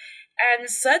up. And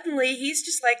suddenly he's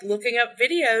just like looking up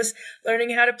videos,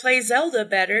 learning how to play Zelda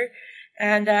better.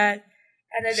 And at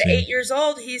 8 years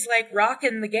old, he's like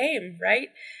rocking the game, right?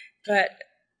 But,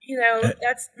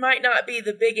 that might not be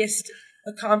the biggest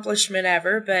accomplishment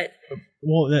ever, but...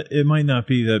 Well, it might not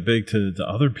be that big to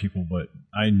other people, but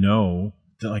I know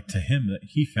that, like, to him, that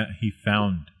he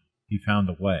found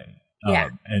a way. Yeah.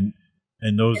 And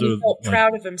those and he are felt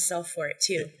proud of himself for it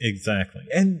too. Exactly.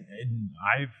 And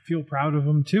I feel proud of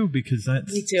him too, because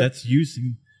that's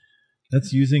using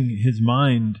his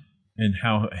mind and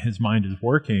how his mind is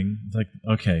working. It's like,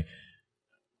 okay,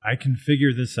 I can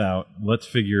figure this out. Let's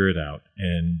figure it out.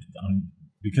 And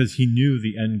because he knew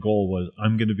the end goal was,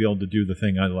 I'm going to be able to do the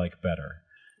thing I like better.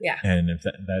 Yeah. And if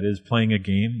that is playing a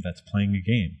game, that's playing a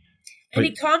game. And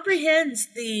he comprehends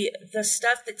the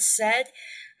stuff that's said.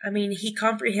 I mean, he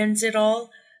comprehends it all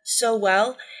so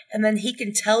well. And then he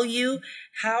can tell you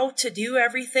how to do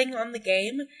everything on the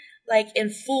game, like in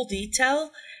full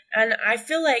detail. And I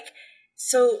feel like,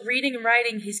 so reading and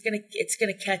writing, it's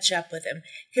gonna catch up with him,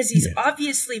 because he's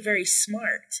obviously very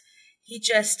smart. He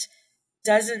just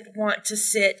doesn't want to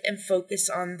sit and focus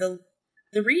on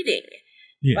the reading.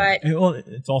 Yeah. But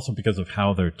it's also because of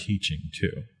how they're teaching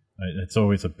too. It's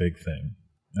always a big thing,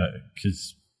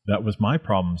 because that was my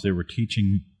problems. They were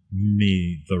teaching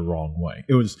me the wrong way.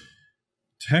 It was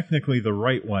technically the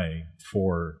right way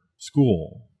for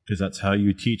school, because that's how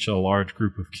you teach a large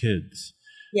group of kids.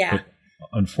 Yeah. But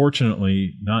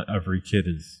unfortunately, not every kid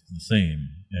is the same.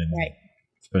 And right.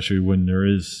 especially when there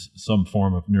is some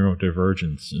form of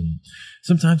neurodivergence. And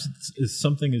sometimes it's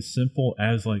something as simple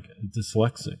as like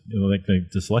dyslexic, like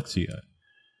dyslexia.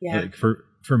 Yeah. Like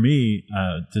for me,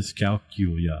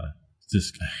 dyscalculia,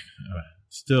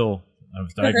 still, I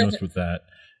was diagnosed with that,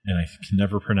 and I can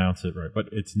never pronounce it right, but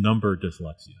it's number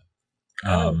dyslexia.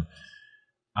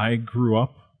 I grew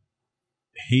up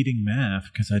hating math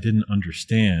because I didn't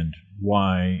understand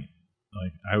why,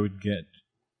 like, I would get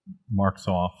marks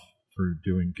off for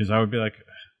doing, because I would be like,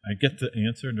 I get the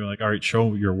answer and they're like, all right,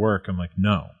 show your work. I'm like,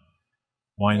 no,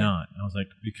 why not? I was like,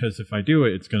 because if I do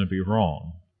it, it's going to be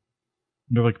wrong.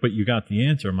 And they're like, but you got the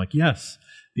answer. I'm like, yes,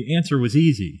 the answer was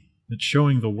easy. But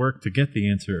showing the work to get the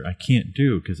answer, I can't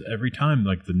do, because every time,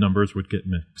 like, the numbers would get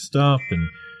mixed up,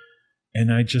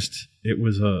 and I just, it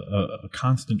was a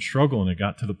constant struggle, and it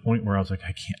got to the point where I was like,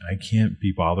 I can't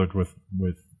be bothered with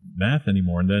math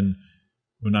anymore. And then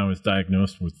when I was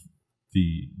diagnosed with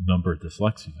the number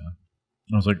dyslexia,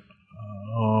 I was like,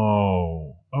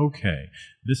 oh, okay,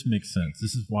 this makes sense.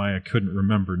 This is why I couldn't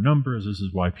remember numbers. This is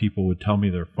why people would tell me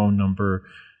their phone number.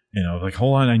 And I was like,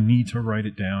 hold on, I need to write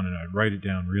it down. And I'd write it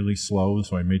down really slow,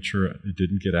 so I made sure it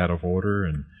didn't get out of order.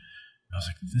 And I was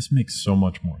like, this makes so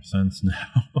much more sense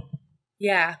now.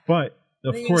 Yeah. But,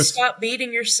 of then course, you stop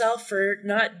beating yourself for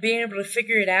not being able to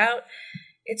figure it out.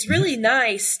 It's really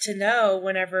nice to know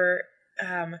whenever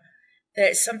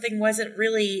that something wasn't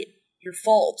really your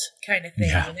fault, kind of thing,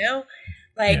 you know?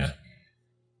 Like,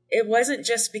 it wasn't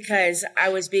just because I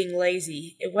was being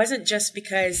lazy. It wasn't just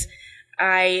because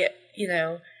I,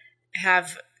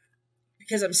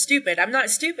 because I'm stupid. I'm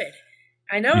not stupid.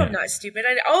 I know I'm not stupid.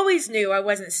 I always knew I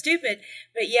wasn't stupid,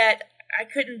 but yet I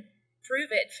couldn't prove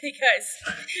it because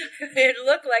it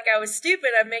looked like I was stupid.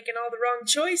 I'm making all the wrong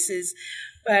choices.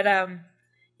 But,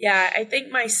 I think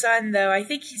my son, though, I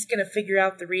think he's going to figure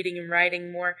out the reading and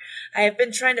writing more. I have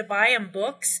been trying to buy him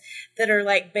books that are,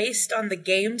 like, based on the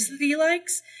games that he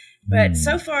likes, but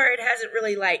so far it hasn't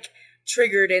really, like,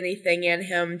 triggered anything in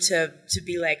him to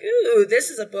be like, ooh, this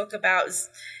is a book about,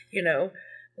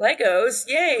 Legos.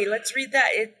 Yay, let's read that.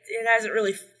 It hasn't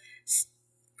really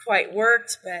quite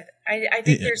worked, but I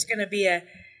think there's going to be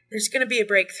a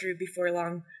breakthrough before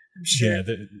long. I'm sure. Yeah,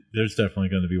 there's definitely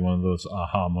going to be one of those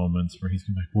aha moments where he's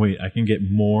going to be like, wait, I can get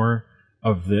more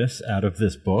of this out of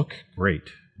this book.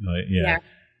 Great.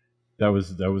 That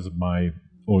was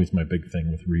always my big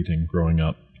thing with reading growing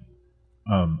up.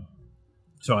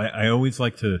 So I always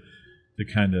like to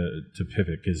kind of to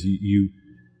pivot, because you've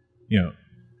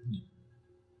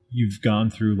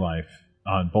gone through life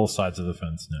on both sides of the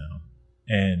fence now,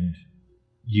 and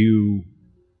you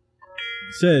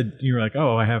said, you were like,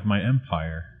 oh, I have my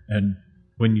empire. And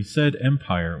when you said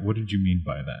empire, what did you mean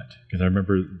by that? Because I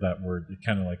remember that word, it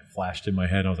kind of like flashed in my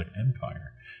head. I was like,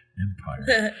 empire.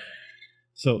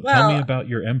 So tell me about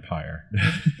your empire.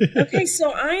 Okay,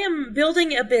 so I am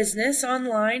building a business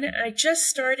online. I just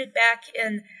started back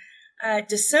in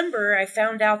December. I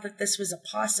found out that this was a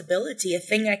possibility, a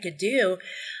thing I could do.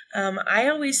 I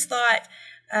always thought,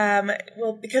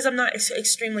 because I'm not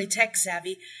extremely tech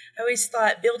savvy, I always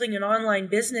thought building an online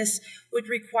business would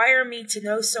require me to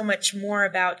know so much more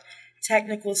about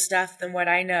technical stuff than what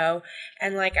I know.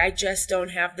 And I just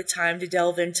don't have the time to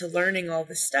delve into learning all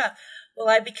this stuff. Well,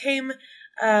 I became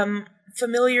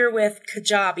familiar with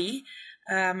Kajabi,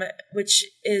 which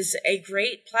is a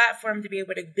great platform to be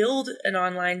able to build an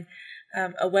online,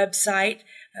 a website,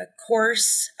 a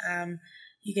course.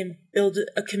 You can build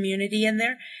a community in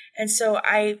there. And so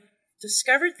I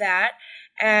discovered that,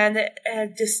 and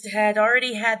just had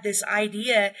already had this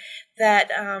idea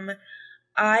that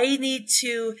I need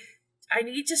to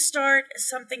start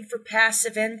something for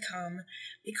passive income,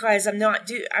 because I'm not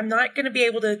going to be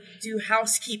able to do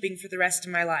housekeeping for the rest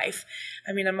of my life.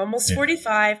 I mean, I'm almost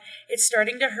 45. It's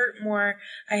starting to hurt more.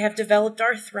 I have developed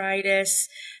arthritis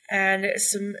and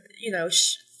some,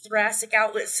 thoracic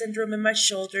outlet syndrome in my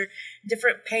shoulder,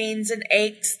 different pains and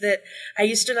aches that I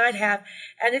used to not have.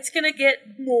 And it's going to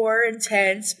get more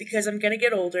intense because I'm going to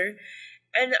get older.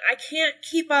 And I can't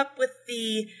keep up with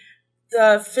the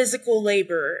physical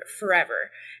labor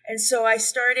forever. And so I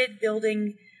started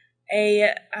building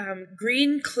a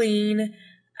green clean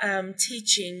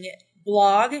teaching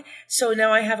blog. So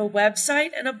now I have a website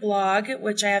and a blog,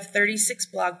 which I have 36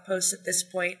 blog posts at this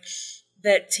point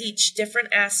that teach different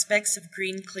aspects of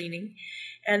green cleaning.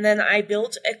 And then I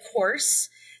built a course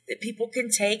that people can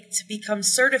take to become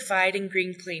certified in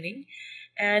green cleaning.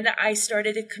 And I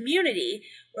started a community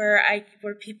where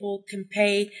people can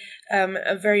pay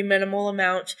a very minimal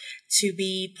amount to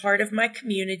be part of my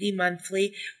community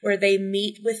monthly, where they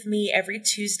meet with me every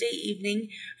Tuesday evening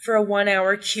for a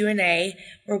 1-hour Q&A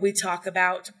where we talk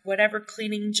about whatever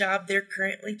cleaning job they're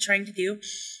currently trying to do.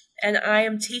 And I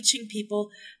am teaching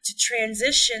people to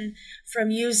transition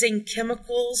from using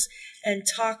chemicals and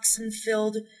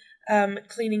toxin-filled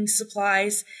cleaning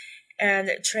supplies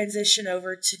and transition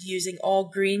over to using all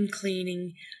green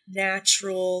cleaning,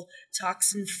 natural,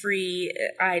 toxin-free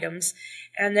items.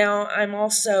 And now I'm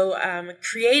also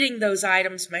creating those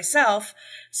items myself.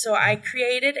 So I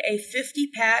created a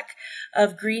 50-pack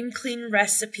of green clean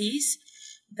recipes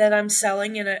that I'm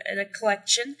selling in a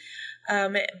collection.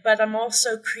 But I'm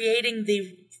also creating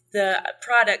the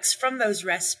products from those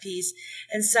recipes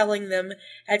and selling them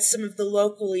at some of the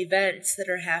local events that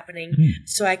are happening,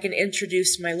 so I can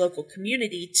introduce my local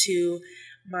community to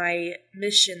my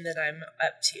mission that I'm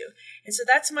up to. And so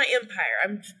that's my empire.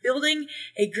 I'm building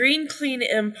a green clean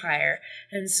empire.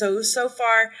 And so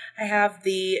far I have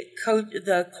the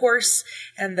course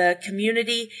and the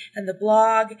community and the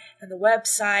blog and the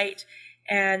website.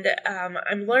 And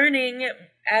I'm learning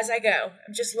as I go.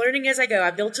 I'm just learning as I go.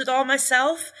 I built it all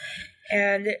myself.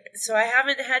 And so I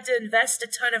haven't had to invest a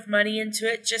ton of money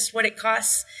into it, just what it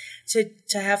costs to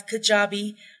have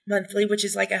Kajabi monthly, which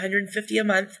is like $150 a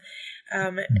month,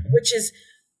 which is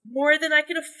more than I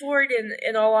can afford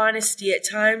in all honesty. At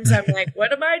times I'm like,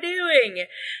 what am I doing?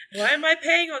 Why am I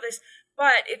paying all this?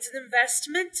 But it's an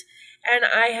investment. And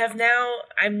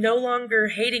I'm no longer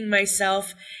hating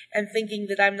myself and thinking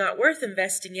that I'm not worth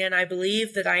investing in. I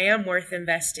believe that I am worth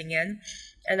investing in.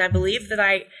 And I believe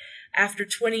that after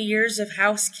 20 years of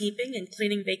housekeeping and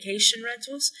cleaning vacation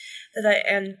rentals,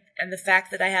 and the fact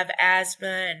that I have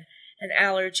asthma and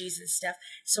allergies and stuff,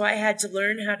 so I had to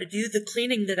learn how to do the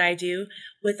cleaning that I do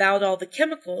without all the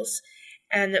chemicals.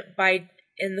 And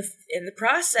in the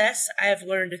process, I have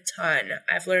learned a ton.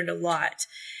 I've learned a lot.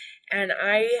 And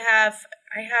I have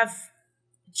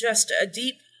just a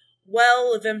deep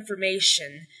well of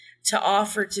information to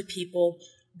offer to people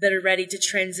that are ready to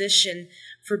transition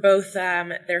for both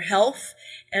their health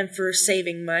and for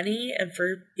saving money and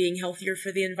for being healthier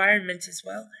for the environment as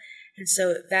well. And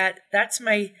so that's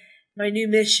my new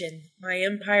mission, my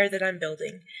empire that I'm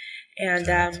building. And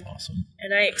that's awesome.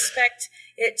 And I expect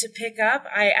it to pick up.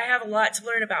 I have a lot to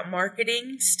learn about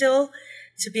marketing still,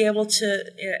 to be able to,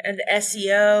 and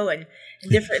SEO and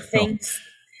different things.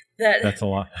 That's a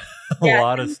lot. A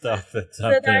lot of stuff that's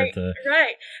up there.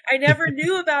 Right. I never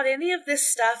knew about any of this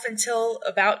stuff until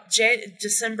about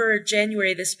December or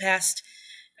January this past,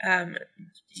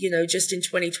 just in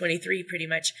 2023, pretty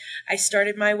much. I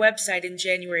started my website in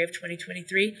January of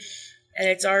 2023, and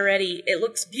it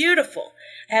looks beautiful.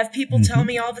 I have people tell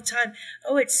me all the time,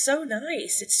 oh, it's so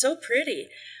nice. It's so pretty.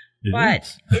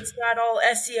 But it's not all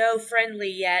SEO friendly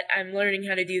yet. I'm learning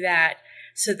how to do that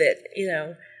so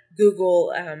that,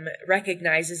 Google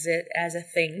recognizes it as a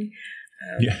thing.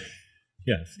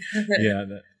 Yes. Yeah.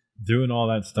 Doing all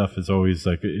that stuff is always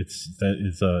like, it's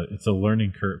a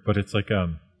learning curve, but it's like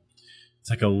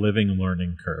a living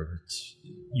learning curve.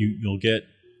 You'll get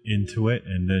into it,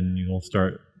 and then you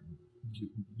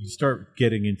start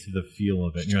getting into the feel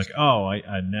of it. And you're like, oh,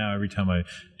 I now every time I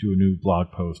do a new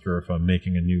blog post, or if I'm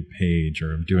making a new page,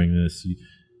 or I'm doing this,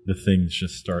 the things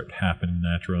just start happening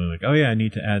naturally. Like, oh yeah, I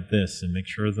need to add this and make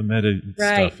sure the meta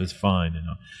stuff is fine.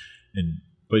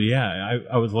 But yeah,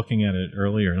 I was looking at it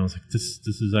earlier, and I was like, this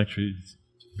is actually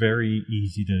very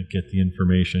easy to get the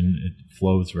information. It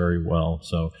flows very well.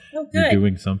 So you're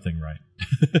doing something right.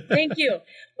 Thank you.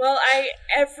 Well,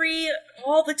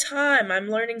 all the time I'm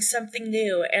learning something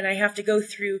new, and I have to go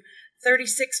through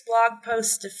 36 blog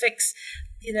posts to fix,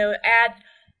 add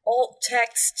alt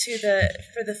text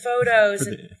for the photos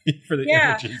for the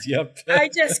images. Yep. I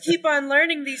just keep on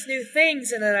learning these new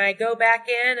things, and then I go back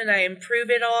in and I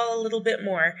improve it all a little bit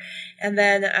more. And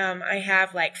then I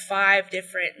have like 5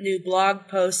 different new blog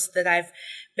posts that I've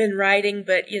been writing,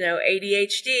 but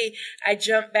ADHD, I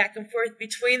jump back and forth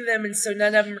between them, and so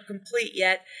none of them are complete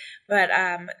yet. But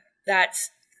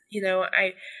that's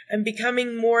I'm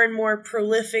becoming more and more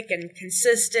prolific and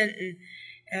consistent,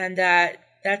 and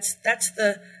that's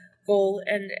the goal.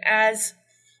 And as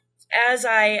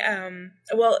I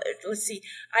let's see,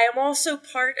 I am also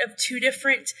part of 2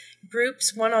 different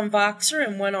groups, one on Voxer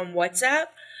and one on WhatsApp,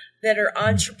 that are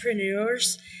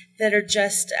entrepreneurs that are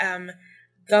just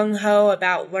gung-ho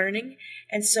about learning.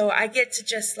 And so I get to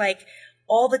just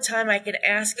all the time I can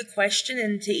ask a question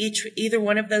into either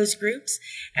one of those groups,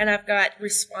 and I've got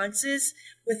responses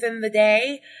within the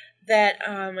day that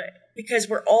because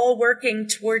we're all working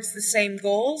towards the same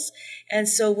goals, and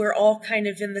so we're all kind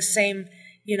of in the same,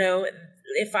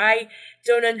 if I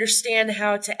don't understand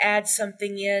how to add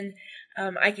something in,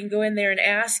 I can go in there and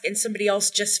ask, and somebody else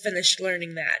just finished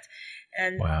learning that.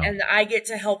 And I get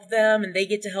to help them, and they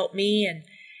get to help me,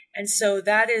 and so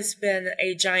that has been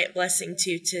a giant blessing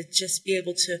too, to just be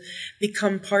able to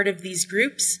become part of these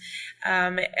groups,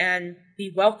 and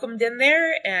be welcomed in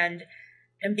there, and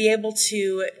be able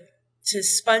to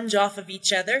sponge off of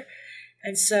each other.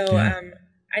 And so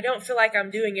I don't feel like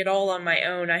I'm doing it all on my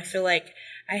own. I feel like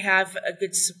I have a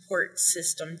good support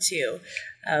system too,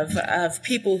 of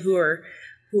people who are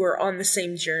on the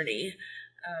same journey.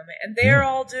 And they're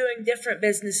all doing different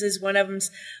businesses. One of them's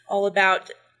all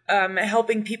about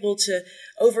helping people to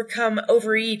overcome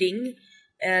overeating.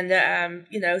 And,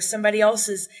 somebody else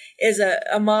is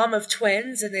a mom of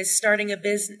twins and is starting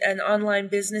an online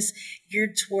business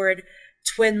geared toward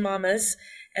twin mamas.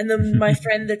 And then my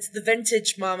friend that's the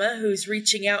vintage mama, who's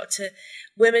reaching out to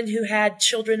women who had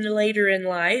children later in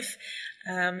life.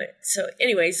 So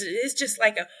anyways, it's just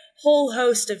like a whole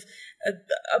host of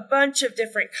a bunch of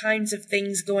different kinds of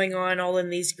things going on all in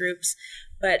these groups,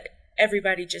 but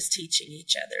everybody just teaching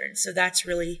each other. And so that's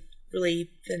really, really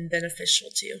been beneficial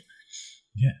too.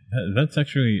 Yeah, that's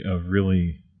actually a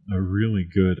really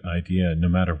good idea, no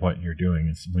matter what you're doing.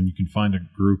 Is when you can find a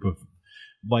group of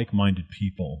like-minded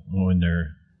people when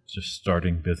they're just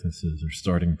starting businesses or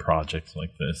starting projects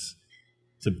like this,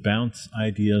 to bounce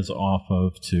ideas off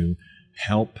of, to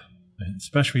help,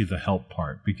 especially the help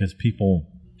part, because people,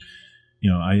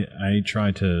 I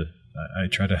try to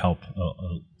help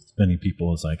as many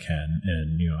people as I can.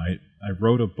 And, I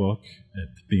wrote a book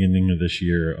at the beginning of this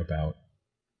year about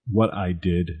what I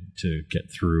did to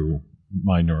get through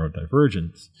my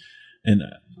neurodivergence. And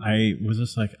I was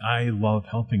just like, I love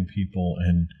helping people.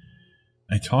 And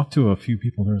I talked to a few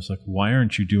people that was like, why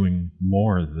aren't you doing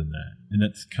more than that? And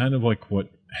it's kind of like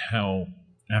how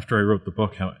after I wrote the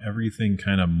book, how everything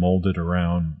kind of molded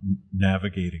around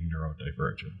navigating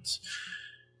neurodivergence.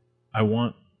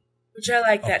 Which I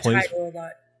like that title a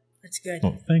lot. That's good.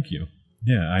 Oh, thank you.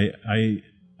 Yeah, I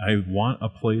want a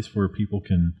place where people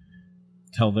can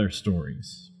tell their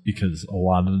stories, because a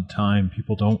lot of the time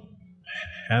people don't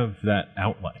have that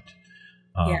outlet.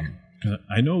 Because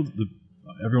I know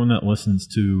everyone that listens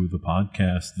to the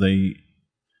podcast,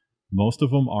 most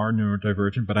of them are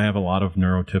neurodivergent, but I have a lot of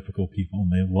neurotypical people,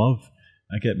 and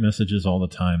I get messages all the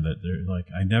time that they're like,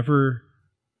 I never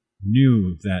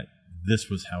knew that this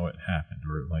was how it happened,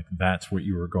 or like that's what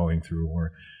you were going through,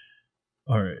 or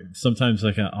sometimes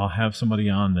like I'll have somebody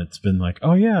on that's been like,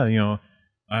 oh yeah,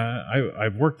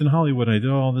 I've worked in Hollywood, I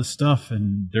do all this stuff,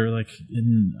 and they're like,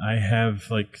 I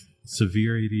have like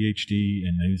severe ADHD,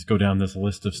 and they just go down this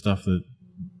list of stuff that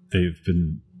they've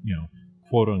been,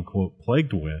 quote unquote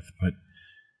plagued with. But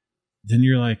then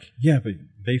you're like, yeah, but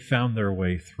they found their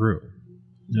way through.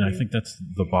 And I think that's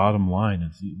the bottom line,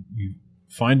 is you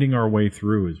finding our way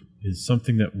through is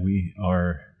something that we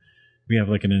have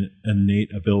like an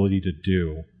innate ability to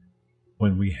do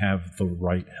when we have the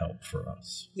right help for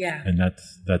us. Yeah. And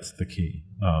that's the key.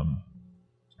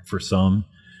 For some,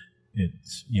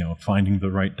 it's, finding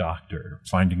the right doctor,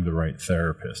 finding the right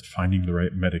therapist, finding the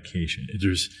right medication.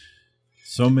 There's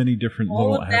so many different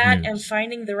all little of that avenues. And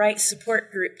finding the right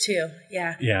support group too.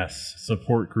 Yeah. Yes.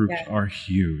 Support groups are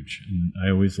huge. And I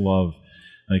always love,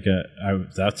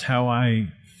 that's how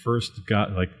I first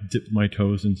dipped my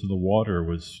toes into the water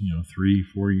was,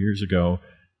 3-4 years ago.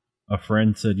 A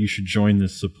friend said, you should join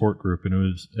this support group. And it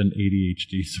was an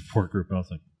ADHD support group. And I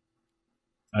was like,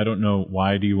 I don't know.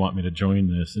 Why do you want me to join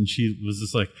this? And she was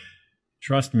just like,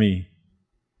 trust me,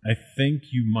 I think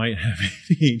you might have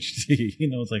ADHD.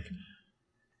 I was like,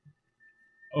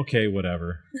 okay,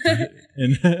 whatever. But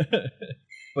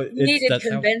you needed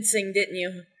convincing, didn't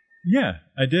you? Yeah,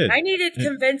 I did. I needed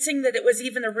convincing that it was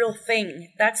even a real thing.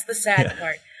 That's the sad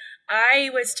part. I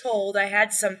was told I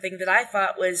had something that I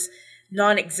thought was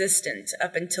non-existent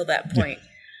up until that point. Yeah.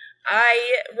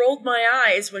 I rolled my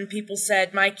eyes when people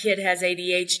said my kid has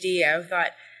ADHD. I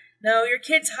thought, no, your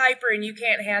kid's hyper and you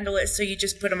can't handle it, so you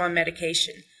just put them on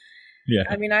medication. Yeah.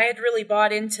 I mean, I had really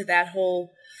bought into that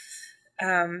whole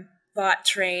thought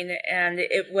train, and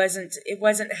it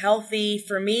wasn't healthy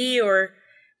for me or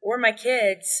my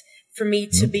kids for me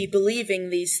to be believing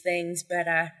these things. But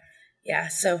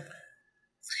so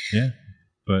yeah,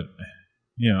 but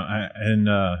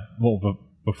but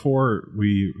before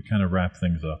we kind of wrap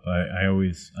things up,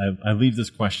 I leave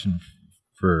this question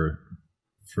for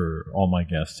all my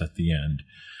guests at the end.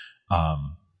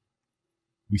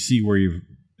 We see where you've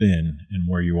been and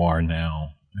where you are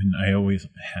now, and I always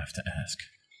have to ask,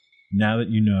 now that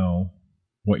you know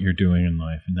what you're doing in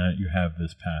life, and that you have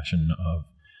this passion of,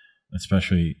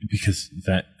 especially because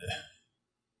that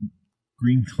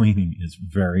green cleaning is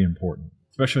very important,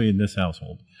 especially in this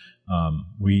household.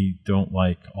 We don't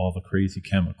like all the crazy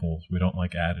chemicals. We don't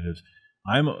like additives.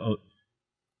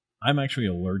 I'm actually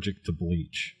allergic to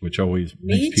bleach, which always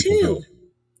makes people go.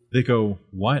 They go,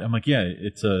 "What?" I'm like, "Yeah,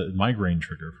 it's a migraine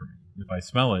trigger for me. If I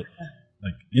smell it,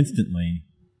 like instantly,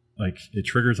 like it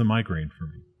triggers a migraine for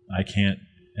me. I can't."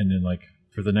 And then like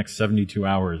for the next 72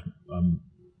 hours, I'm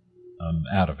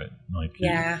out of it. Like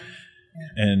yeah.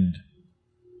 And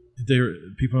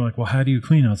people are like, "Well, how do you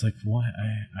clean?" I was like, "Well,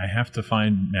 I have to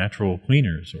find natural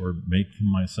cleaners or make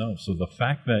them myself." So the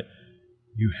fact that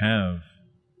you have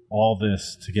all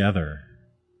this together,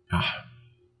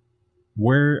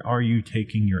 where are you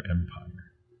taking your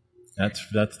empire?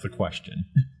 That's the question.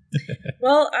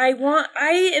 Well,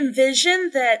 I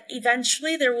envision that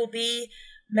eventually there will be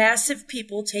massive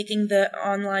people taking the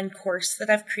online course that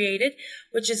I've created,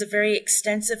 which is a very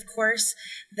extensive course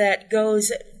that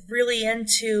goes really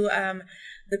into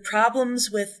the problems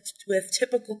with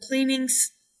typical cleaning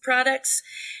products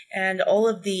and all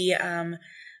the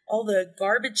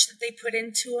garbage that they put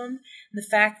into them. The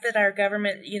fact that our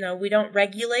government, we don't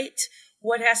regulate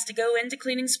what has to go into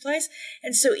cleaning supplies.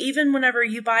 And so even whenever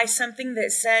you buy something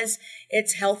that says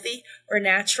it's healthy or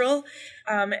natural,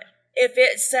 if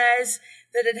it says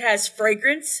that it has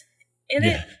fragrance in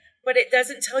it, but it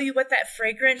doesn't tell you what that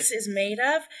fragrance is made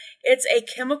of, it's a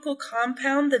chemical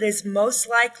compound that is most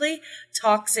likely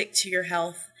toxic to your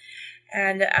health.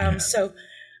 And so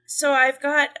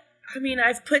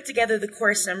I've put together the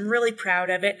course and I'm really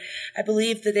proud of it. I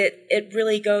believe that it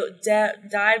really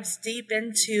dives deep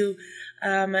into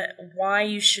why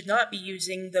you should not be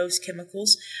using those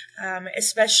chemicals,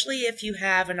 especially if you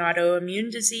have an autoimmune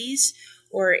disease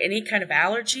or any kind of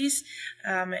allergies.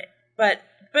 But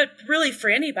really for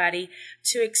anybody,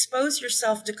 to expose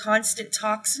yourself to constant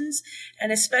toxins,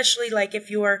 and especially like if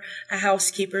you're a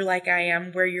housekeeper like I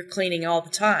am, where you're cleaning all the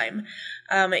time,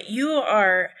 you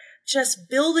are just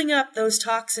building up those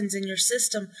toxins in your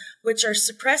system, which are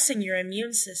suppressing your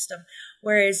immune system.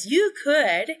 Whereas you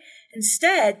could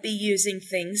instead be using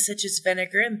things such as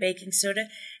vinegar and baking soda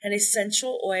and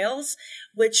essential oils,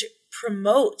 which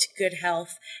promote good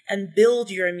health and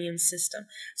build your immune system.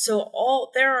 So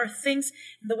there are things,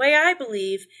 the way I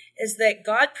believe is that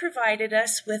God provided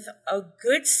us with a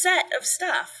good set of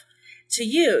stuff to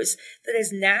use that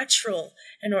is natural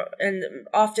and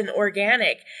often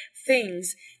organic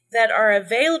things that are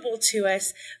available to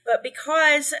us, but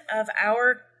because of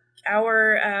our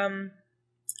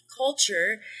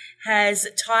culture has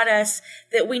taught us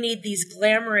that we need these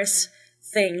glamorous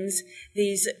things,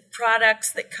 these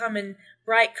products that come in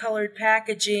bright colored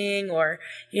packaging or,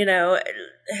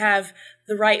 have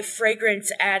the right fragrance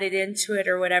added into it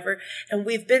or whatever. And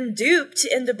we've been duped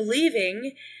into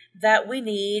believing that we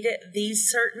need these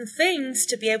certain things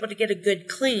to be able to get a good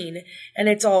clean, and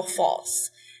it's all false.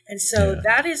 And so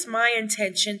that is my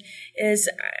intention, is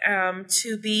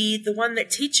to be the one that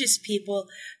teaches people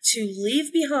to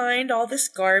leave behind all this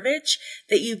garbage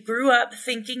that you grew up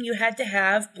thinking you had to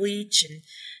have, bleach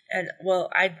and well,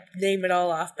 I name it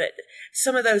all off, but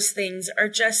some of those things are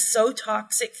just so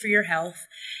toxic for your health.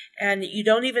 And you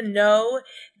don't even know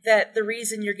that the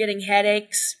reason you're getting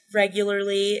headaches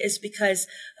regularly is because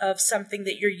of something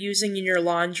that you're using in your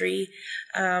laundry.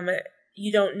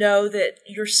 You don't know that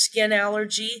your skin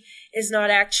allergy is not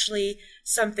actually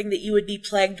something that you would be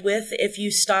plagued with if you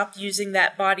stopped using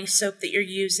that body soap that you're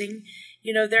using.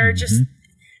 There are just...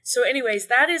 So anyways,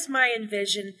 that is my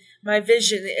vision. My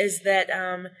vision is that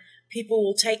people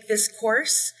will take this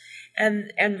course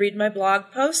and read my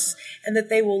blog posts, and that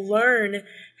they will learn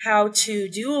how to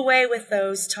do away with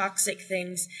those toxic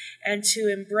things and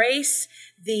to embrace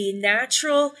the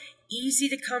natural, easy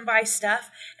to come by stuff,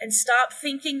 and stop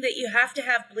thinking that you have to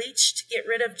have bleach to get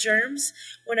rid of germs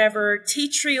whenever tea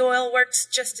tree oil works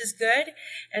just as good,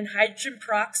 and hydrogen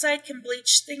peroxide can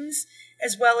bleach things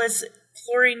as well as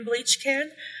chlorine bleach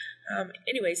can.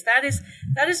 Anyways, that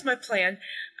is my plan.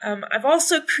 I've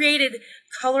also created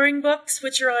coloring books,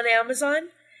 which are on Amazon,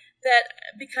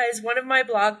 because one of my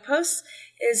blog posts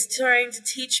is trying to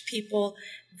teach people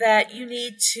that you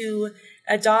need to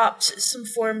adopt some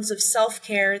forms of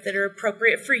self-care that are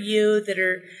appropriate for you, that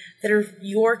are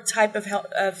your type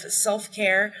of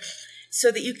self-care,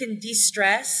 so that you can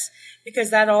de-stress, because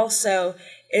that also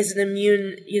is an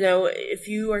immune, if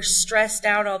you are stressed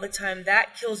out all the time,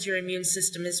 that kills your immune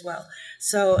system as well.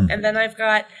 So, and then I've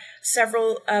got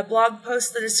several blog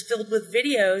posts that is filled with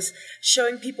videos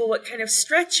showing people what kind of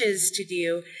stretches to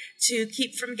do to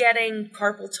keep from getting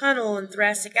carpal tunnel and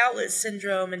thoracic outlet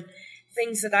syndrome and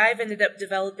things that I've ended up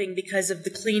developing because of the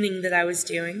cleaning that I was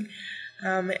doing.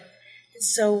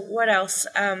 So what else?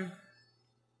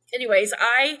 Anyways,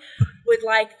 I would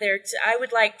like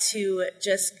to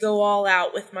just go all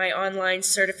out with my online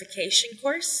certification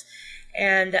course,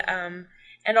 and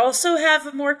also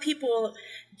have more people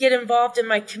get involved in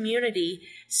my community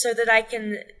so that I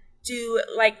can do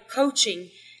like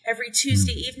coaching. Every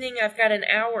Tuesday evening, I've got an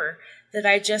hour that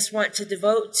I just want to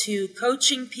devote to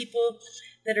coaching people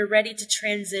that are ready to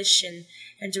transition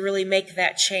and to really make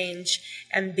that change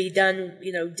and be done,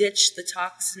 ditch the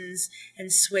toxins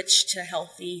and switch to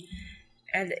healthy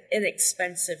and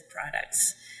inexpensive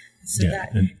products.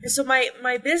 So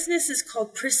my business is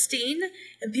called Pristine,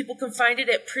 and people can find it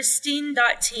at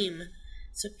pristine.team.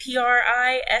 So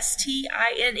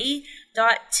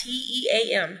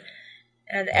pristine.team.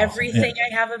 And awesome. Everything I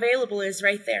have available is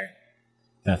right there.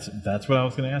 That's what I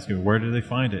was going to ask you. Where do they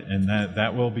find it? And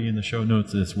that will be in the show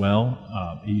notes as well.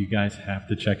 You guys have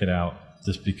to check it out,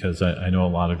 just because I know a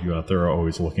lot of you out there are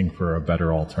always looking for a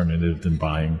better alternative than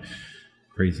buying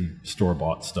crazy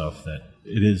store-bought stuff that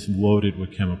it is loaded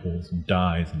with chemicals and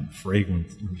dyes and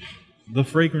fragrance. The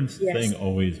fragrance thing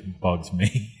always bugs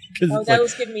me. That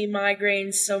was giving me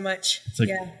migraines so much. It's like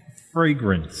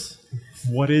fragrance.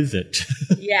 What is it?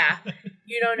 Yeah,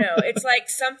 you don't know. It's like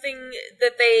something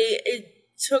that they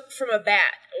took from a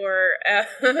bat or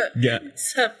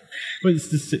But it's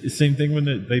the same thing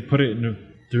when they put it in.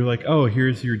 They're like, "Oh,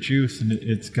 here's your juice, and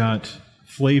it's got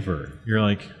flavor." You're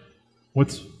like,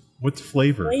 "What's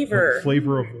flavor? What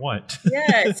flavor of what?"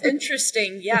 Yeah, it's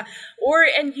interesting. Yeah,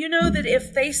 and you know that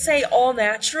if they say all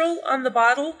natural on the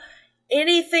bottle,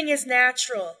 anything is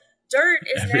natural. Dirt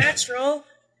is natural.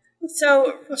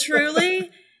 So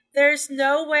truly, there's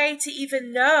no way to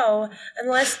even know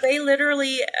unless they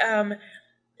literally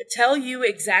tell you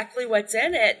exactly what's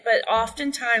in it. But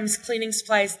oftentimes, cleaning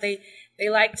supplies, they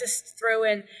like to throw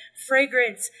in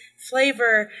fragrance,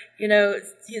 flavor,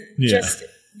 just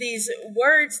these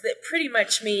words that pretty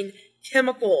much mean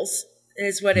chemicals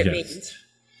is what it means.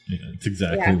 Yeah, it's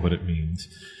exactly what it means.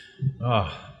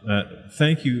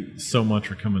 Thank you so much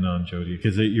for coming on, Jodi,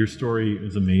 because your story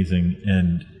is amazing,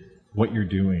 and what you're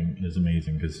doing is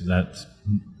amazing, because that's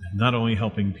not only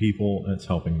helping people, that's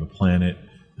helping the planet,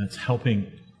 that's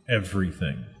helping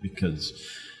everything, because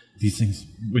these things,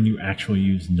 when you actually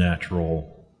use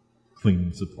natural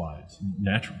cleaning supplies,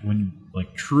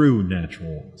 true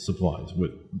natural supplies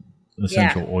with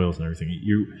essential oils and everything,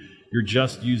 you're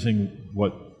just using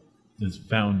what is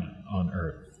found on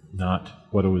Earth, not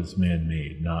what was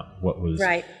man-made, not what was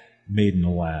made in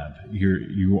a lab.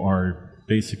 You are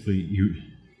basically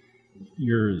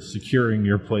you're securing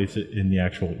your place in the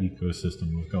actual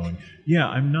ecosystem of going,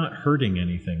 I'm not hurting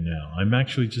anything now. I'm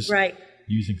actually just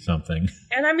using something.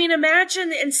 And I mean,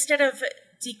 imagine instead of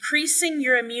decreasing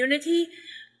your immunity,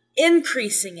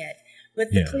 increasing it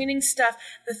with the cleaning stuff,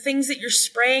 the things that you're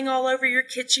spraying all over your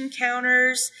kitchen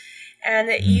counters and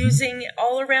using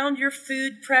all around your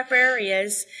food prep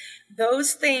areas.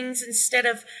 Those things, instead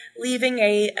of leaving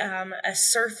a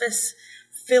surface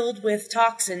filled with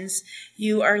toxins,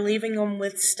 you are leaving them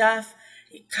with stuff,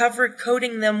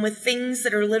 coating them with things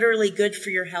that are literally good for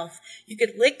your health. You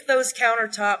could lick those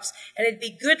countertops and it'd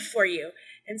be good for you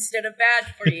instead of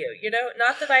bad for you.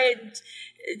 Not that I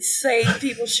say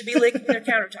people should be licking their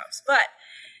countertops, but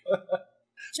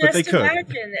just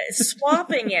imagine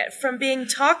swapping it from being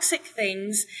toxic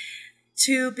things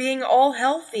to being all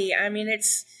healthy. I mean, it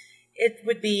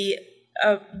would be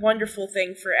a wonderful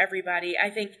thing for everybody. I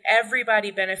think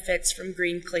everybody benefits from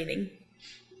green cleaning.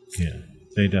 Yeah,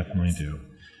 they definitely do.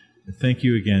 Thank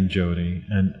you again, Jodi.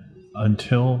 And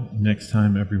until next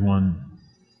time, everyone,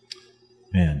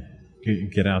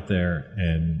 get out there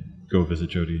and go visit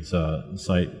Jodi's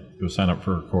site. Go sign up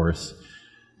for her course.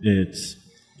 It's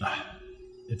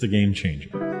a game changer.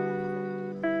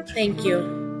 Thank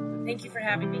you. Thank you for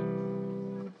having me.